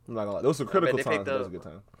 I'm not gonna lie. Those were critical they times. picked But that was up- a good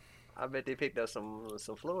time. I bet they picked up some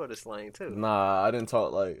Florida slang too. Nah, I didn't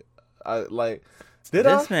talk Did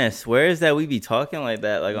I? This man swears that we be talking like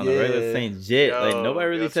that, like on the regular Yeah. saying jit. Like nobody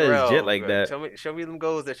really says Terrell, jit like bro, that. Show me them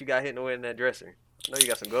goals that you got hitting away in that dresser. I know you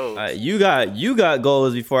got some goals. You got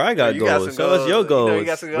goals before I got You got goals. some So what's your You know goals? you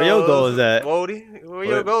got some Where your goals at? Wody? Where Where-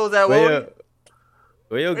 your goals at, Where Wody? your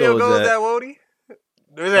Where your goals goals at? at, Wody?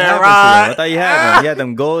 There's What that happened to them? right. I thought you had them. You had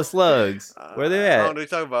them gold slugs. Where they I don't know at? what you're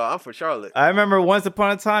talking about. I'm from Charlotte. I remember once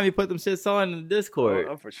upon a time you put them shits on in the Discord.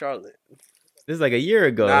 I'm from Charlotte. This is like a year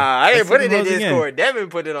ago. Nah, I Let's didn't see put it them in hoes again. Discord. Devin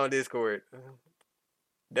put it on Discord.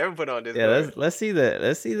 Devin put it on Discord. Yeah, let's see that.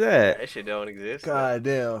 Let's see that. That shit don't exist. God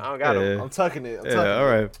damn. I don't got them. Yeah. I'm tucking it. Yeah, all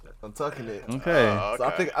right. I'm tucking it. Okay. So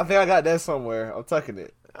I think I got that somewhere. I'm tucking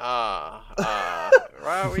it. Right,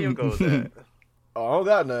 where your goals at? Oh, I don't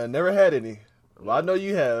got none. Never had any. Well, I know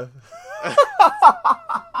you have.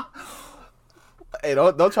 Hey,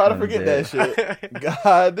 don't try to forget that shit.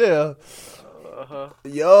 God damn.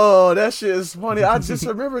 Yo, that shit is funny. I just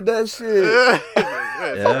remembered that shit.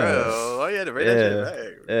 Yeah. Oh, you had to bring that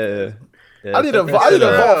shit back. Yeah. I need shut a that shit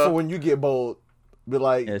up. vault for when you get bold. Be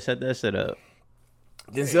like, Yeah, shut that shit up.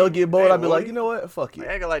 Denzel get bold. hey, I'd be like, Woody. you know what? Fuck Why it.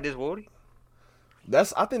 you acting like this, Woody? I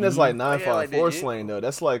think that's like like 954 that, slang though.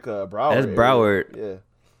 That's like Broward. That's area. Broward. Yeah.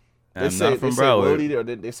 I'm not from they say Broward. Woody or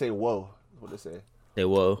they say whoa. What they say? Say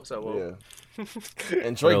whoa. What's up, Woody? Yeah.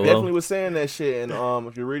 And Drake Yo, definitely was saying that shit. And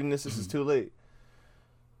if you're reading this is too late.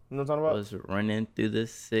 You know what I'm I talking about? was running through the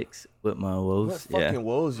six with my What woes. fucking Yeah.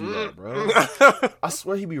 woes you at, bro? I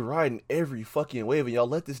swear he be riding every fucking wave, and y'all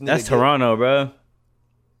let this nigga. That's Toronto, bro.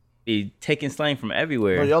 Be taking slang from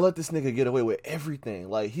everywhere. Bro, y'all let this nigga get away with everything.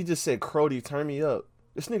 Like he just said, "Crody, turn me up."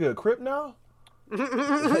 This nigga a Crip now?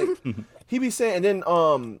 Like, he be saying, and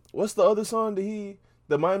then what's the other song that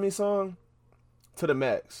the Miami song? To the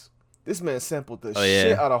Max. This man sampled the shit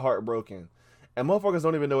yeah. out of Heartbroken, and motherfuckers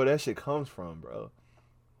don't even know where that shit comes from, bro.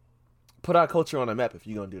 Put our culture on the map if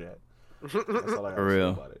you gonna do that. That's all I got For to say real.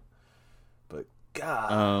 about it. But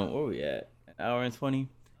God, Where we at? An hour and 20.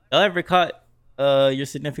 Y'all ever caught your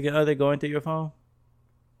significant other going through your phone?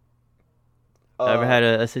 Ever had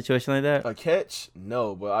a situation like that? a catch?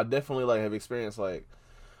 No, but I definitely like have experienced like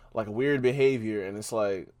weird behavior, and it's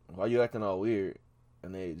like, why you acting all weird?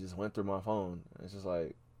 And they just went through my phone. It's just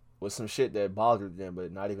like with some shit that bothered them,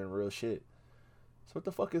 but not even real shit. So what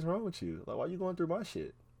the fuck is wrong with you? Like, why you going through my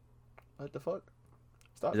shit? What the fuck?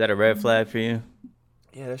 Stop. Is that a red flag for you?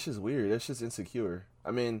 Yeah, that's just weird. That's just insecure. I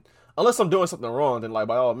mean, unless I'm doing something wrong, then like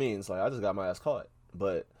by all means, like I just got my ass caught.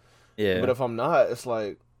 But Yeah. But if I'm not, it's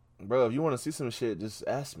like, bro, if you want to see some shit, just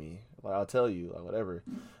ask me. Like I'll tell you, like whatever.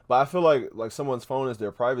 But I feel like someone's phone is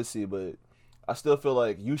their privacy, but I still feel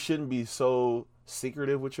like you shouldn't be so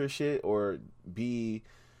secretive with your shit or be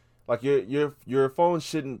like your phone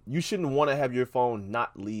shouldn't want to have your phone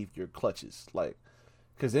not leave your clutches, like,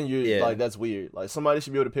 because then you're like, that's weird. Like somebody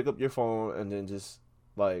should be able to pick up your phone and then just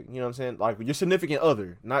like, you know what I'm saying, like your significant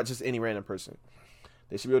other, not just any random person.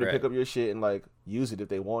 They should be able to pick Right. up your shit and like use it if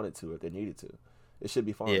they wanted to, if they needed to. It should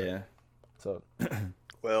be fine. Yeah. So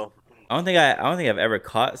Well, I don't think I've ever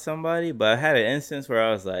caught somebody, but I had an instance where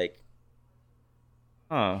I was like,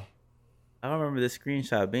 huh, I don't remember the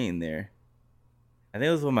screenshot being there. I think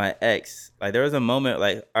it was with my ex. Like there was a moment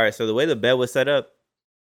like, all right, so the way the bed was set up,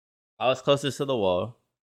 I was closest to the wall,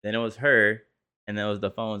 then it was her, and then it was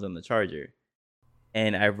the phones on the charger.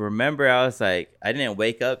 And I remember I was like, I didn't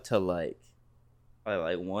wake up till like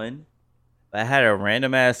probably like 1. But I had a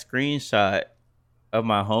random ass screenshot of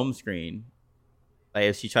my home screen. Like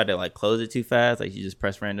if she tried to like close it too fast, like you just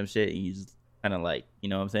press random shit and you just kind of like, you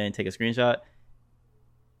know what I'm saying, take a screenshot.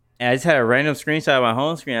 And I just had a random screenshot of my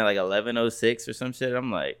home screen at like 11:06 or some shit.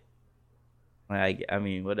 I'm like I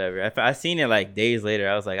mean, whatever. I seen it like days later.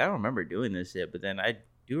 I was like, I don't remember doing this shit, but then I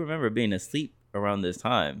do remember being asleep around this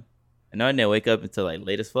time. I know I didn't wake up until like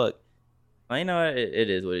late as fuck. Well, you know what? It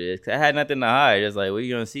is what it is. 'Cause I had nothing to hide. It's like, what are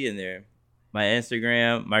you gonna see in there? My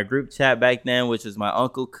Instagram, my group chat back then, which was my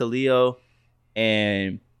uncle Khalil,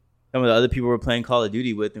 and some of the other people were playing Call of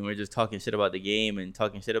Duty with, and we are just talking shit about the game and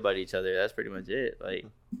talking shit about each other. That's pretty much it. Like,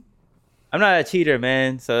 I'm not a cheater,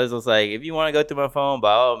 man. So it's just like, if you want to go through my phone,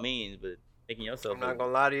 by all means, but making yourself. I'm not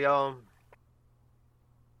gonna lie to y'all.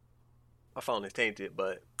 My phone is tainted,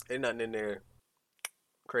 but there's nothing in there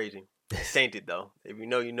crazy. It's tainted though. If you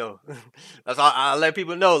know, you know. That's all I let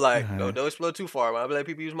people know. Like, don't explore too far. I let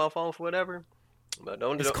people use my phone for whatever. But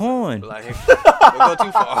don't. It's corn. Like, don't go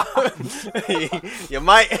too far. you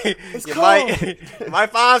might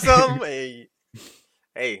find something.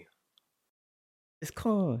 Hey, It's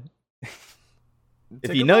corn. If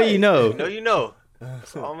take you a know, bite. you know. you know, you know.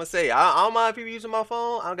 That's all I'm gonna say. I don't mind people using my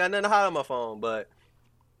phone. I don't got nothing to hide on my phone, but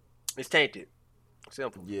it's tainted.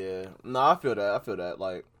 Simple. Yeah, no, I feel that.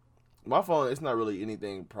 Like, my phone, it's not really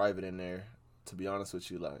anything private in there, to be honest with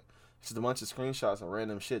you. Like, it's just a bunch of screenshots of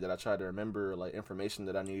random shit that I try to remember, like information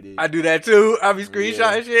that I needed. I do that too. I be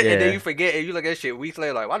screenshotting shit, and Yeah. then you forget, and you look at shit weeks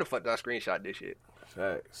later, like, why the fuck did I screenshot this shit?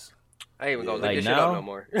 Facts. I ain't even gonna Yeah. look Like this shit up now? no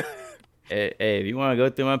more. Hey, if you want to go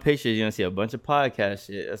through my pictures, you're gonna see a bunch of podcast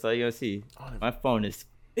shit. That's all you're gonna see. don't My phone is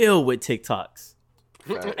filled with TikToks.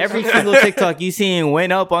 Facts. Every single TikTok you seen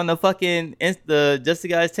went up on the fucking the Just the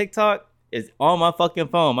Guys TikTok is on my fucking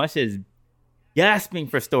phone. My shit is gasping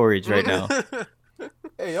for storage right now.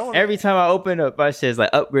 Hey, y'all wanna, Every time I open up, my shit's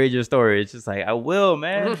like upgrade your storage. It's like I will,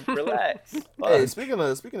 man. Relax. hey, Fuck. speaking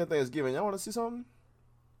of Thanksgiving, y'all want to see something?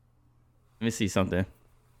 Let me see something.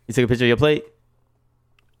 You took a picture of your plate?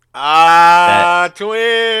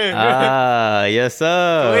 Twin. Yes,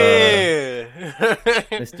 sir.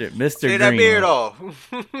 Twin. Mr. Shave Green. that beard off.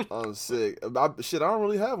 I'm sick. I don't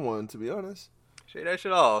really have one, to be honest. Shave that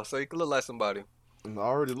shit off so you can look like somebody. I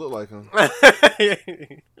already look like him.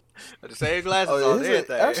 With the same glasses Oh, on, yeah,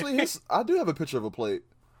 everything. I do have a picture of a plate.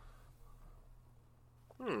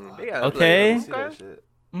 They got a Okay. plate. See that shit.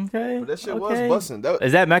 Okay. But that shit okay. was busting. That,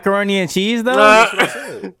 Is that macaroni and cheese though? that's what I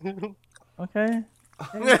said. Okay.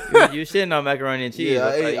 you shitting on macaroni and cheese. Yeah,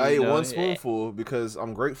 That's how I you ate know. one spoonful because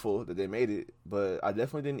I'm grateful that they made it, but I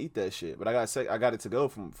definitely didn't eat that shit. But I got it to go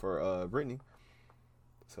for Brittany.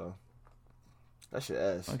 So that shit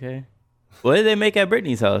ass. Okay. What did they make at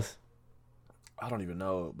Brittany's house? I don't even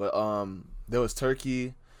know, but there was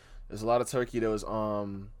turkey. There's a lot of turkey. There was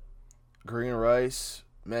green rice,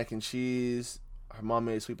 mac and cheese. Her mom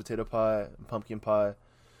made sweet potato pie, and pumpkin pie.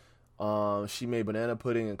 She made banana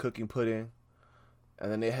pudding and cooking pudding.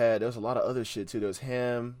 And then there was a lot of other shit too. There was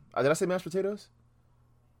ham. Did I say mashed potatoes?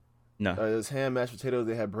 No. There was ham, mashed potatoes.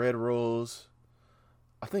 They had bread rolls.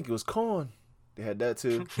 I think it was corn. They had that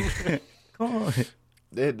too. Come on.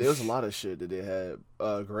 There was a lot of shit that they had.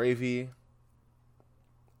 Gravy.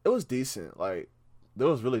 It was decent. Like, there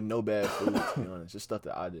was really no bad food, to be honest. Just stuff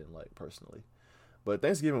that I didn't like personally. But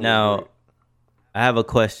Thanksgiving was Now, great. I have a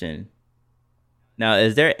question. Now,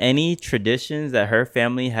 is there any traditions that her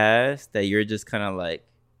family has that you're just kind of like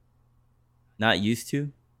not used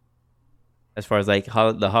to? As far as like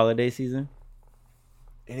the holiday season?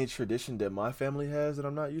 Any tradition that my family has that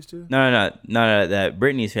I'm not used to? No, that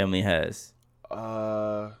Brittany's family has.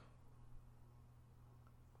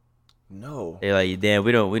 No. They're like, damn,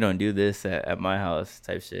 we don't do this at my house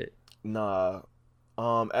type shit. Nah.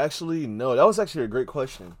 Actually, no. That was actually a great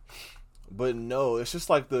question. But no, it's just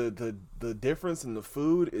like the difference in the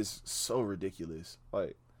food is so ridiculous.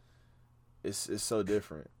 Like, it's so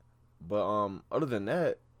different. But other than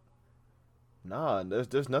that, nah,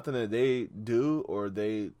 there's nothing that they do or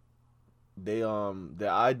they that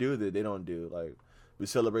I do that they don't do. Like, we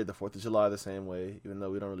celebrate the 4th of July the same way, even though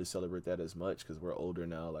we don't really celebrate that as much because we're older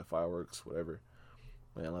now, like fireworks, whatever.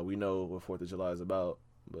 Man, like, we know what 4th of July is about,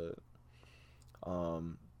 but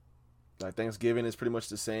Like Thanksgiving is pretty much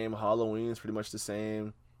the same. Halloween is pretty much the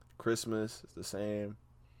same. Christmas is the same.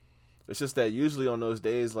 It's just that usually on those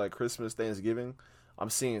days like Christmas, Thanksgiving, I'm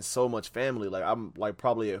seeing so much family. Like I'm like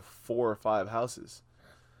probably at 4 or 5 houses.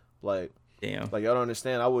 Like, damn. Like y'all don't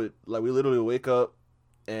understand. We literally wake up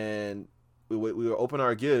and we would open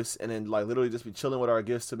our gifts and then like literally just be chilling with our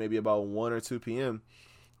gifts to maybe about 1 or 2 p.m.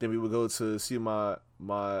 Then we would go to see my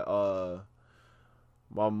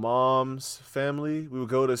mom's family. We would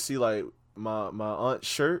go to see like my aunt's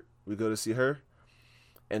shirt. We go to see her.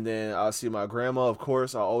 And then I'll see my grandma, of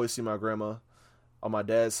course. I always see my grandma on my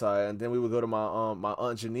dad's side. And then we would go to my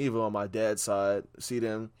Aunt Geneva on my dad's side, see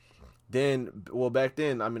them. Then, well, back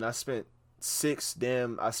then, I mean, I spent 6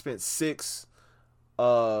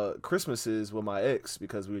 Christmases with my ex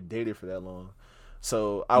because we were dated for that long.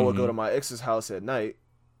 So I would go to my ex's house at night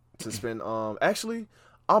to spend, actually,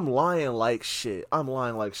 I'm lying like shit. I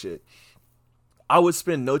would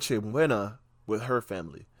spend Noche Buena with her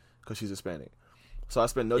family because she's Hispanic. So I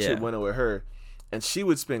spent Noche Buena with her, and she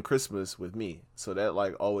would spend Christmas with me. So that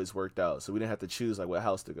like always worked out. So we didn't have to choose like what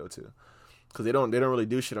house to go to, because they don't really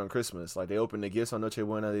do shit on Christmas. Like they opened the gifts on Noche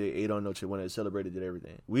Buena, they ate on Noche Buena, they celebrated, did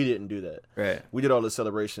everything. We didn't do that. Right. We did all the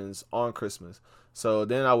celebrations on Christmas. So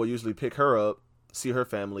then I would usually pick her up, see her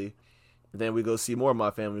family. Then we go see more of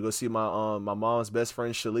my family. We go see my mom's best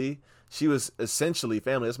friend Shalee. She was essentially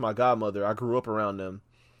family. That's my godmother. I grew up around them,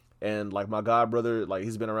 and like my godbrother, like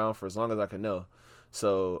he's been around for as long as I can know.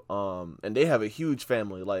 So, and they have a huge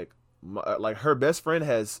family. Like her best friend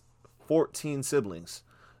has 14 siblings.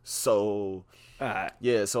 So,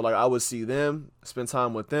 yeah. So like I would see them, spend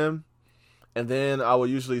time with them, and then I would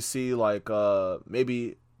usually see like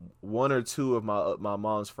maybe 1 or 2 of my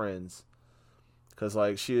mom's friends, because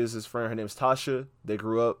like she is his friend. Her name's Tasha. They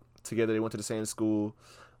grew up together. They went to the same school.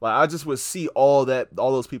 Like I just would see all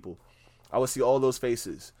those people. I would see all those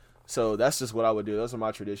faces. So that's just what I would do. Those are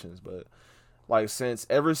my traditions. But like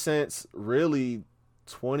ever since really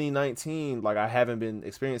 2019, like I haven't been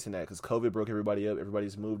experiencing that because COVID broke everybody up.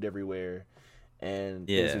 Everybody's moved everywhere, and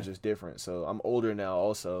things are just different. So I'm older now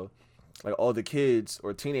also. Like all the kids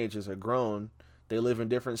or teenagers are grown. They live in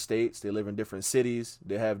different states. They live in different cities.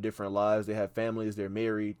 They have different lives. They have families. They're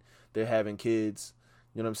married. They're having kids.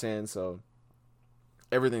 You know what I'm saying? So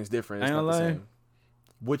everything's different. It's not the same.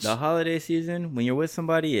 The holiday season, when you're with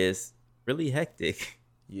somebody, is really hectic.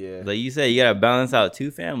 Yeah. Like you said, you got to balance out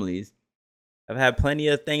 2 families. I've had plenty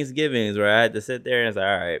of Thanksgivings where I had to sit there and say,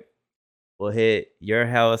 all right, we'll hit your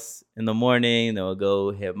house in the morning, then we'll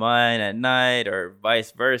go hit mine at night, or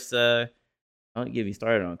vice versa. Don't get me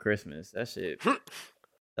started on Christmas. That shit.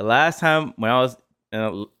 The last time when I was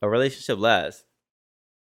in a relationship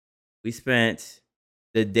we spent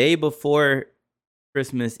the day before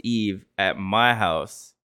Christmas Eve at my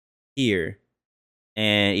house here.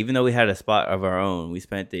 And even though we had a spot of our own, we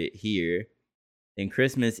spent it here. Then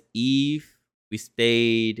Christmas Eve, we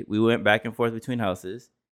went back and forth between houses.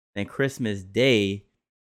 Then Christmas Day,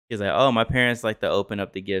 he was like, oh, my parents like to open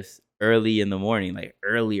up the gifts early in the morning, like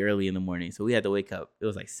early in the morning. So we had to wake up. It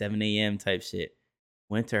was like 7 a.m. type shit.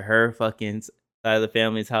 Went to her fucking side of the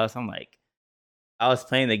family's house. I'm like, I was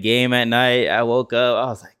playing the game at night. I woke up. I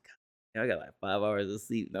was like, I got like 5 hours of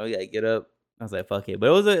sleep. Now we gotta get up. I was like, fuck it. But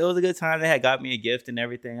it was a good time. They had got me a gift and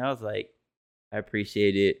everything. I was like, I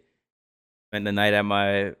appreciate it. Spent the night at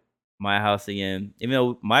my house again. Even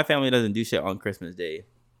though my family doesn't do shit on Christmas Day.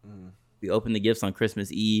 We open the gifts on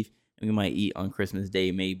Christmas Eve, and we might eat on Christmas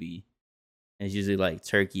Day maybe. And it's usually like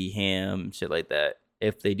turkey, ham, shit like that,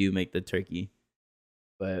 if they do make the turkey.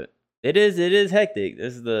 But it is hectic.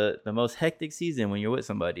 This is the most hectic season when you're with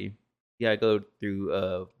somebody. You gotta go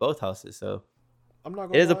through both houses. So I'm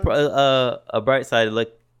not gonna it is a bright side to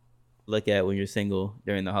look at when you're single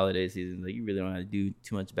during the holiday season. Like you really don't have to do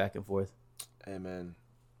too much back and forth. Hey man,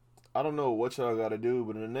 I don't know what y'all gotta do,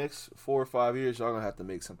 but in the next 4 or 5 years, y'all gonna have to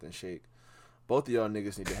make something shake. Both of y'all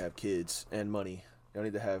niggas need to have kids and money. Y'all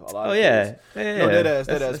need to have a lot of kids. Yeah. No, dead ass.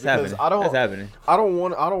 Because happening. That's happening. I don't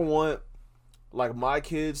want like my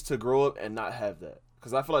kids to grow up and not have that.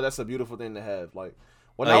 Because I feel like that's a beautiful thing to have. Like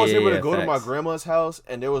when I was able to go to my grandma's house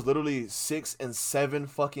and there was literally 6 and 7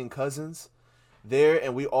 fucking cousins there,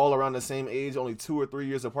 and we all around the same age, only 2 or 3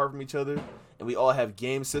 years apart from each other, and we all have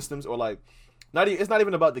game systems, or like it's not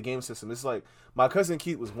even about the game system. It's like my cousin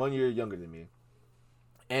Keith was 1 year younger than me,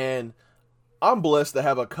 and I'm blessed to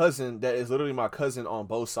have a cousin that is literally my cousin on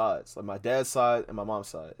both sides, like my dad's side and my mom's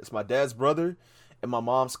side. It's my dad's brother and my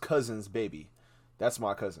mom's cousin's baby. That's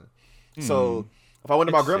my cousin. So if I went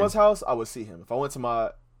to my grandma's house, I would see him. If I went to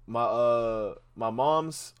my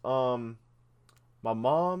mom's, oh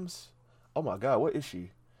my God, what is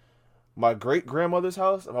she? my great grandmother's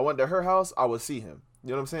house, if I went to her house, I would see him. You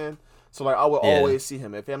know what I'm saying? So like I would always see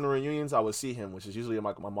him. At family reunions, I would see him, which is usually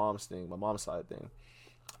my mom's thing, my mom's side thing.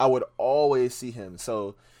 I would always see him.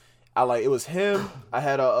 So it was him. I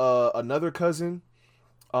had another cousin.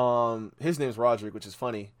 His name's Roderick, which is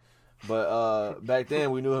funny. But back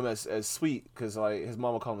then we knew him as Sweet, because like his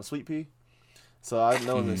mom would call him Sweet Pea. So I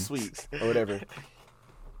know him as Sweet or whatever.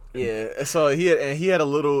 Yeah. So he had a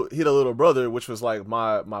little brother, which was like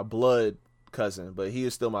my blood cousin, but he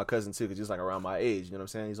is still my cousin too, because he's like around my age. You know what I'm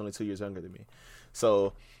saying? He's only 2 years younger than me.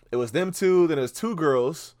 So it was them two. Then there's two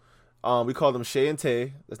girls. We call them Shay and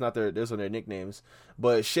Tay. That's not those are their nicknames.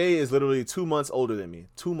 But Shay is literally 2 months older than me.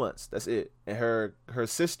 2 months. That's it. And her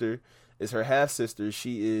sister is her half sister.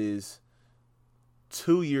 She is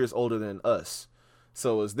 2 years older than us.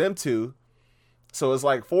 So it's them two. So it's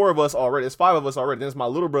like 4 of us already. It's 5 of us already. Then it's my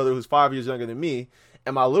little brother who's 5 years younger than me.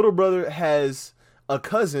 And my little brother has a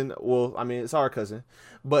cousin. Well, I mean, it's our cousin.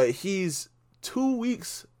 But he's 2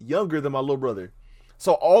 weeks younger than my little brother.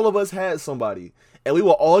 So all of us had somebody. And we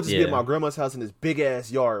would all just be at my grandma's house in this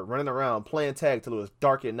big-ass yard, running around, playing tag till it was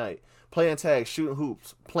dark at night. Playing tag, shooting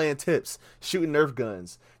hoops, playing tips, shooting Nerf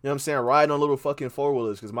guns. You know what I'm saying? Riding on little fucking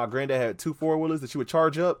 4-wheelers, because my granddad had 2 4-wheelers that she would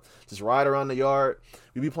charge up, just ride around the yard.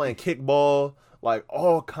 We'd be playing kickball, like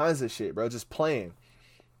all kinds of shit, bro, just playing.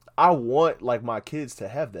 I want, like, my kids to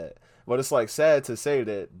have that. But it's, like, sad to say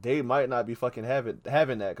that they might not be fucking having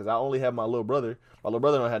that, because I only have my little brother. My little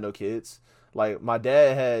brother don't have no kids. Like, my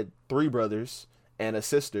dad had 3 brothers and a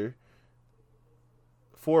sister,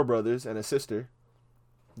 4 brothers and a sister.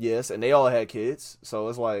 Yes, and they all had kids. So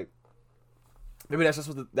it's like, maybe that just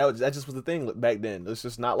was the thing back then. It's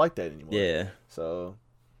just not like that anymore. Yeah. So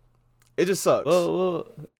it just sucks.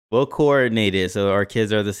 We'll coordinate it so our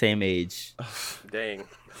kids are the same age. Dang.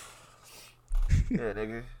 Yeah,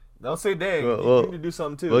 nigga. Don't say dang. You need to do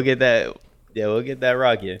something too. We'll get that. Yeah, we'll get that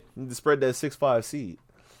rocking. You need to spread that 6'5" seed.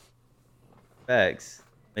 Facts.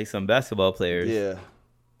 Make some basketball players. Yeah.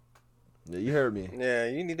 Yeah, you heard me. Yeah,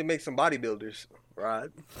 you need to make some bodybuilders,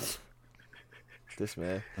 Rod. This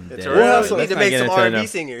man. Terrell, you need to make some R&B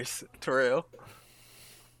singers, Terrell.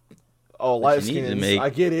 Oh, light skins. I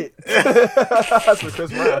get it. That's for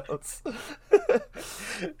Chris Browns.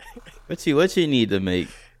 What you need to make?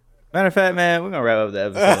 Matter of fact, man, we're gonna wrap up the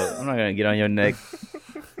episode. I'm not gonna get on your neck.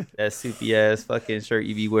 That soupy ass fucking shirt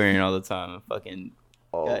you be wearing all the time. Fucking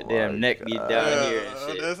goddamn neck be down here and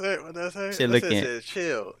shit. What that's it? Shit looking.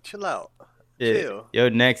 Chill out. Shit. Chill. Your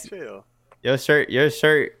neck. Chill. Your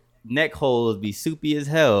shirt neck holes be soupy as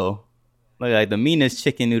hell. Look like the meanest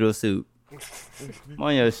chicken noodle soup. I'm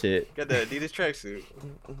on your shit. Got the Adidas tracksuit.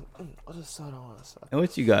 And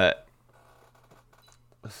what you got?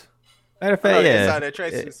 Matter of fact, yeah. Inside that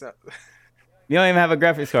tracksuit. You don't even have a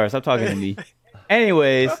graphics card. Stop talking to me.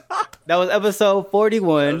 Anyways, that was episode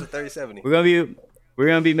 41. That was a 3070. We're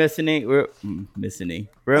gonna be missing. We're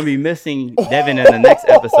gonna be missing Devin in the next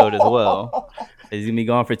episode as well. He's gonna be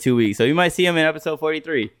gone for 2 weeks, so you might see him in episode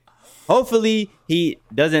 43. Hopefully, he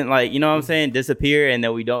doesn't disappear, and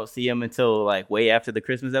that we don't see him until like way after the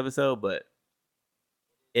Christmas episode. But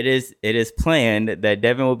it is planned that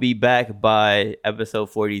Devin will be back by episode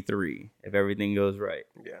 43 if everything goes right.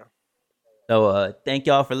 Yeah. So thank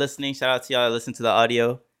y'all for listening. Shout out to y'all that listen to the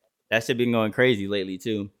audio. That shit been going crazy lately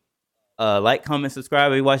too. Like, comment,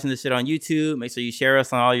 subscribe. If you're watching this shit on YouTube, make sure you share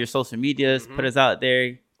us on all your social medias. Put us out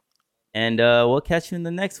there. And we'll catch you in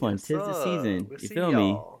the next one. Tis the season. You feel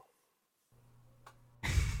me?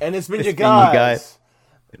 And it's been your guys.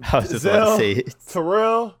 I was just about to say it.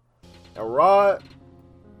 Terrell and Rod.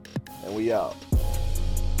 And we out.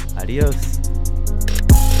 Adios.